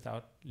conflict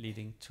without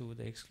leading to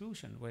the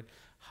exclusion.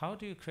 How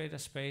do you create a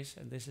space?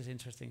 And this is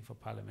interesting for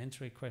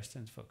parliamentary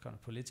questions, for kind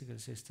of political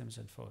systems,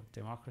 and for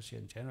democracy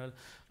in general.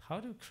 How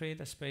do you create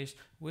a space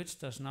which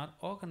does not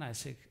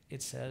organize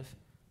itself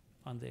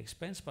on the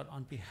expense, but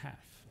on behalf?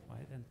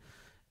 Right,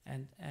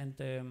 and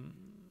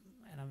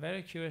I'm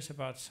very curious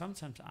about.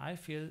 Sometimes I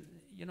feel,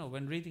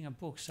 when reading a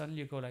book, suddenly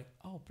you go like,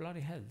 oh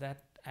bloody hell,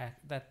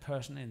 that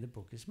person in the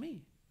book is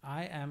me.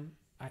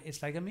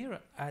 It's like a mirror.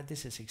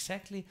 This is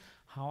exactly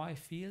how I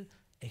feel,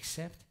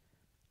 except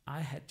I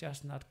had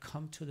just not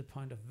come to the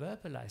point of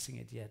verbalizing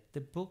it yet.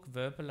 The book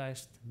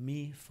verbalized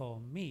me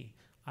for me.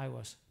 I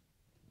was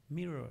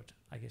mirrored,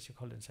 I guess you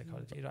call it in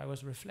psychology. I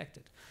was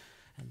reflected,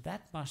 and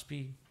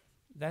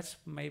that's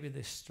maybe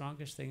the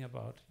strongest thing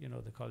about,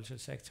 the cultural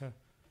sector,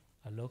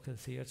 a local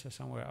theater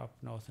somewhere up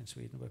north in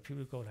Sweden, where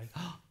people go like,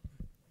 oh,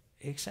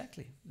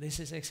 exactly, this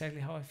is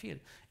exactly how I feel.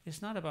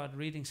 It's not about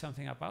reading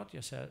something about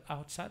yourself,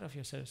 outside of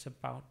yourself, it's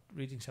about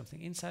reading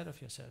something inside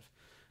of yourself,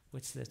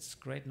 which this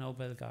great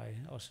Nobel guy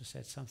also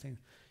said something.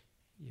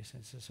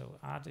 So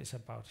art is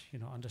about,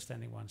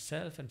 understanding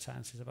oneself, and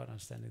science is about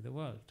understanding the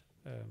world.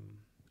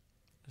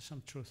 There's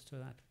some truth to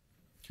that.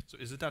 So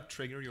is it that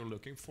trigger you're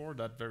looking for,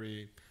 that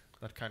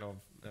kind of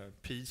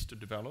piece to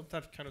develop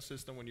that kind of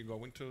system when you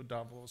go into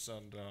Davos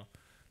and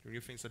you do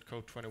things at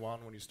Code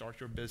 21, when you start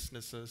your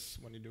businesses,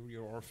 when you do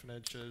your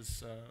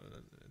orphanages,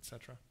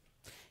 etc.?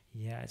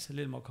 Yeah, it's a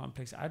little more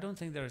complex. I don't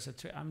think there is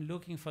I'm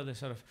looking for the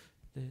sort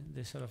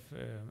of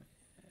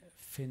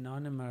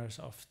phenomena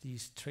of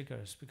these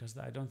triggers, because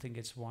I don't think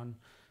it's one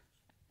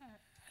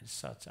as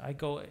such. I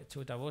go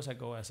to Davos. I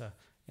go as I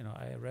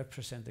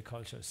represent the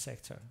cultural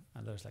sector,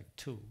 and there's like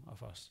two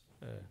of us,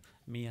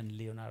 me and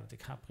Leonardo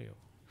DiCaprio.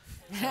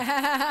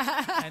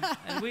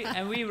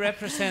 and we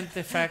represent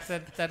the fact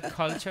that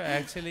culture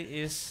actually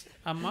is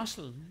a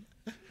muscle,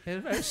 a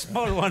very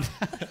small one.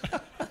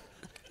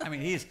 I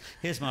mean,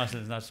 his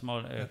muscle is not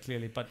small,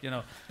 clearly, but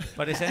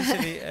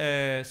essentially,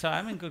 so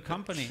I'm in good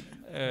company.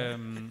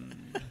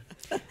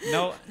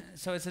 No,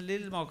 so it's a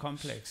little more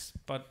complex,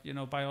 but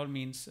by all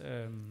means,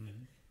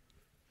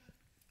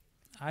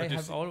 I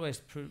have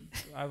always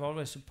I've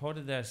always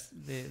supported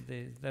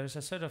there's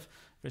a sort of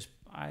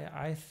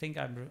I think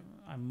I'm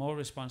more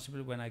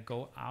responsible when I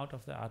go out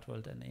of the art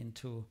world and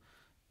into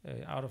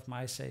out of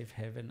my safe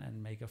haven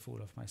and make a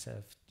fool of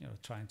myself,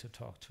 trying to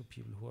talk to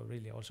people who are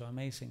really also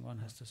amazing, one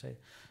has to say,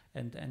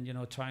 and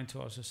trying to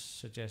also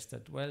suggest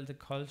that, well, the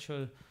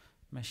cultural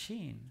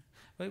machine,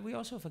 but we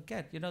also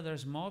forget,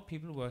 there's more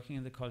people working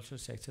in the cultural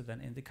sector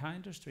than in the car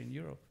industry in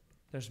Europe.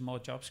 There's more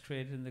jobs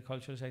created in the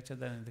cultural sector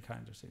than in the car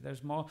industry.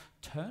 There's more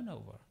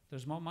turnover.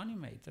 There's more money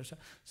made.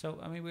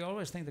 We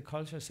always think the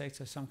cultural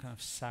sector is some kind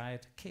of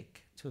side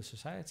kick to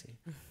society.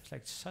 It's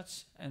like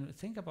such, and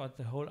think about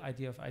the whole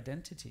idea of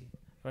identity,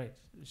 right?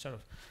 Sort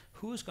of,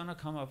 who's going to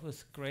come up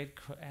with great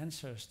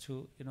answers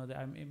to, the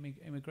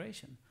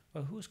immigration?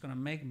 Well, who's going to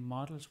make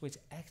models which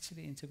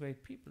actually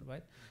integrate people,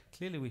 right?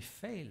 Clearly we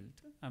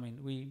failed.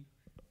 We,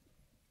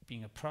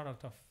 being a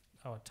product of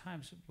our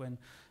times, when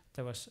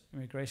there was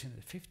immigration in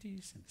the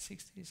 50s and the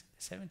 60s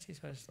and the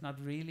 70s, was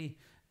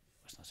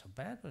not so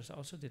bad, but it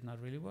also did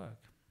not really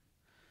work.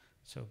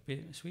 So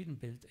Sweden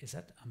built, is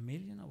that 1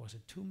 million or was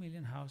it 2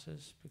 million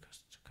houses,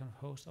 because to kind of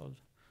host all,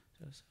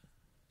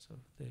 so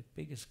the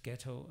biggest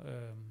ghetto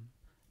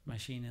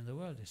machine in the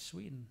world is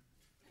Sweden.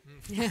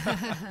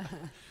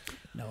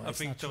 No, I it's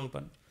think not true,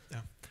 but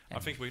I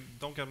think we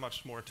don't get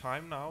much more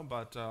time now,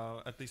 but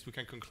at least we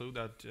can conclude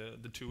that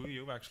the two of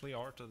you, actually,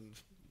 art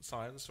and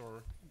science,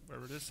 or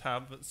wherever it is,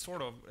 have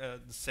sort of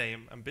the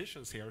same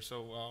ambitions here.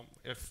 So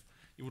if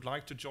you would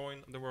like to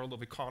join the world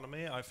of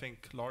economy, I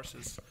think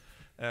Lars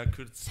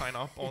could sign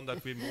up on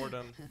that.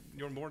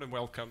 You're more than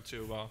welcome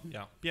to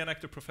be an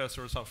active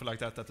professor or something like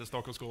that at the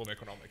Stockholm School of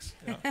Economics.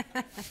 Yeah.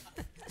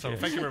 So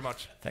thank you very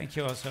much. Thank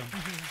you also.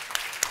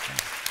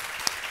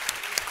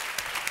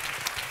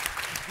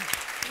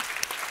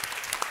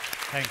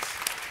 Thanks.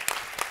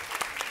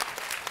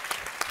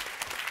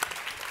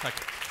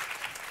 Tack.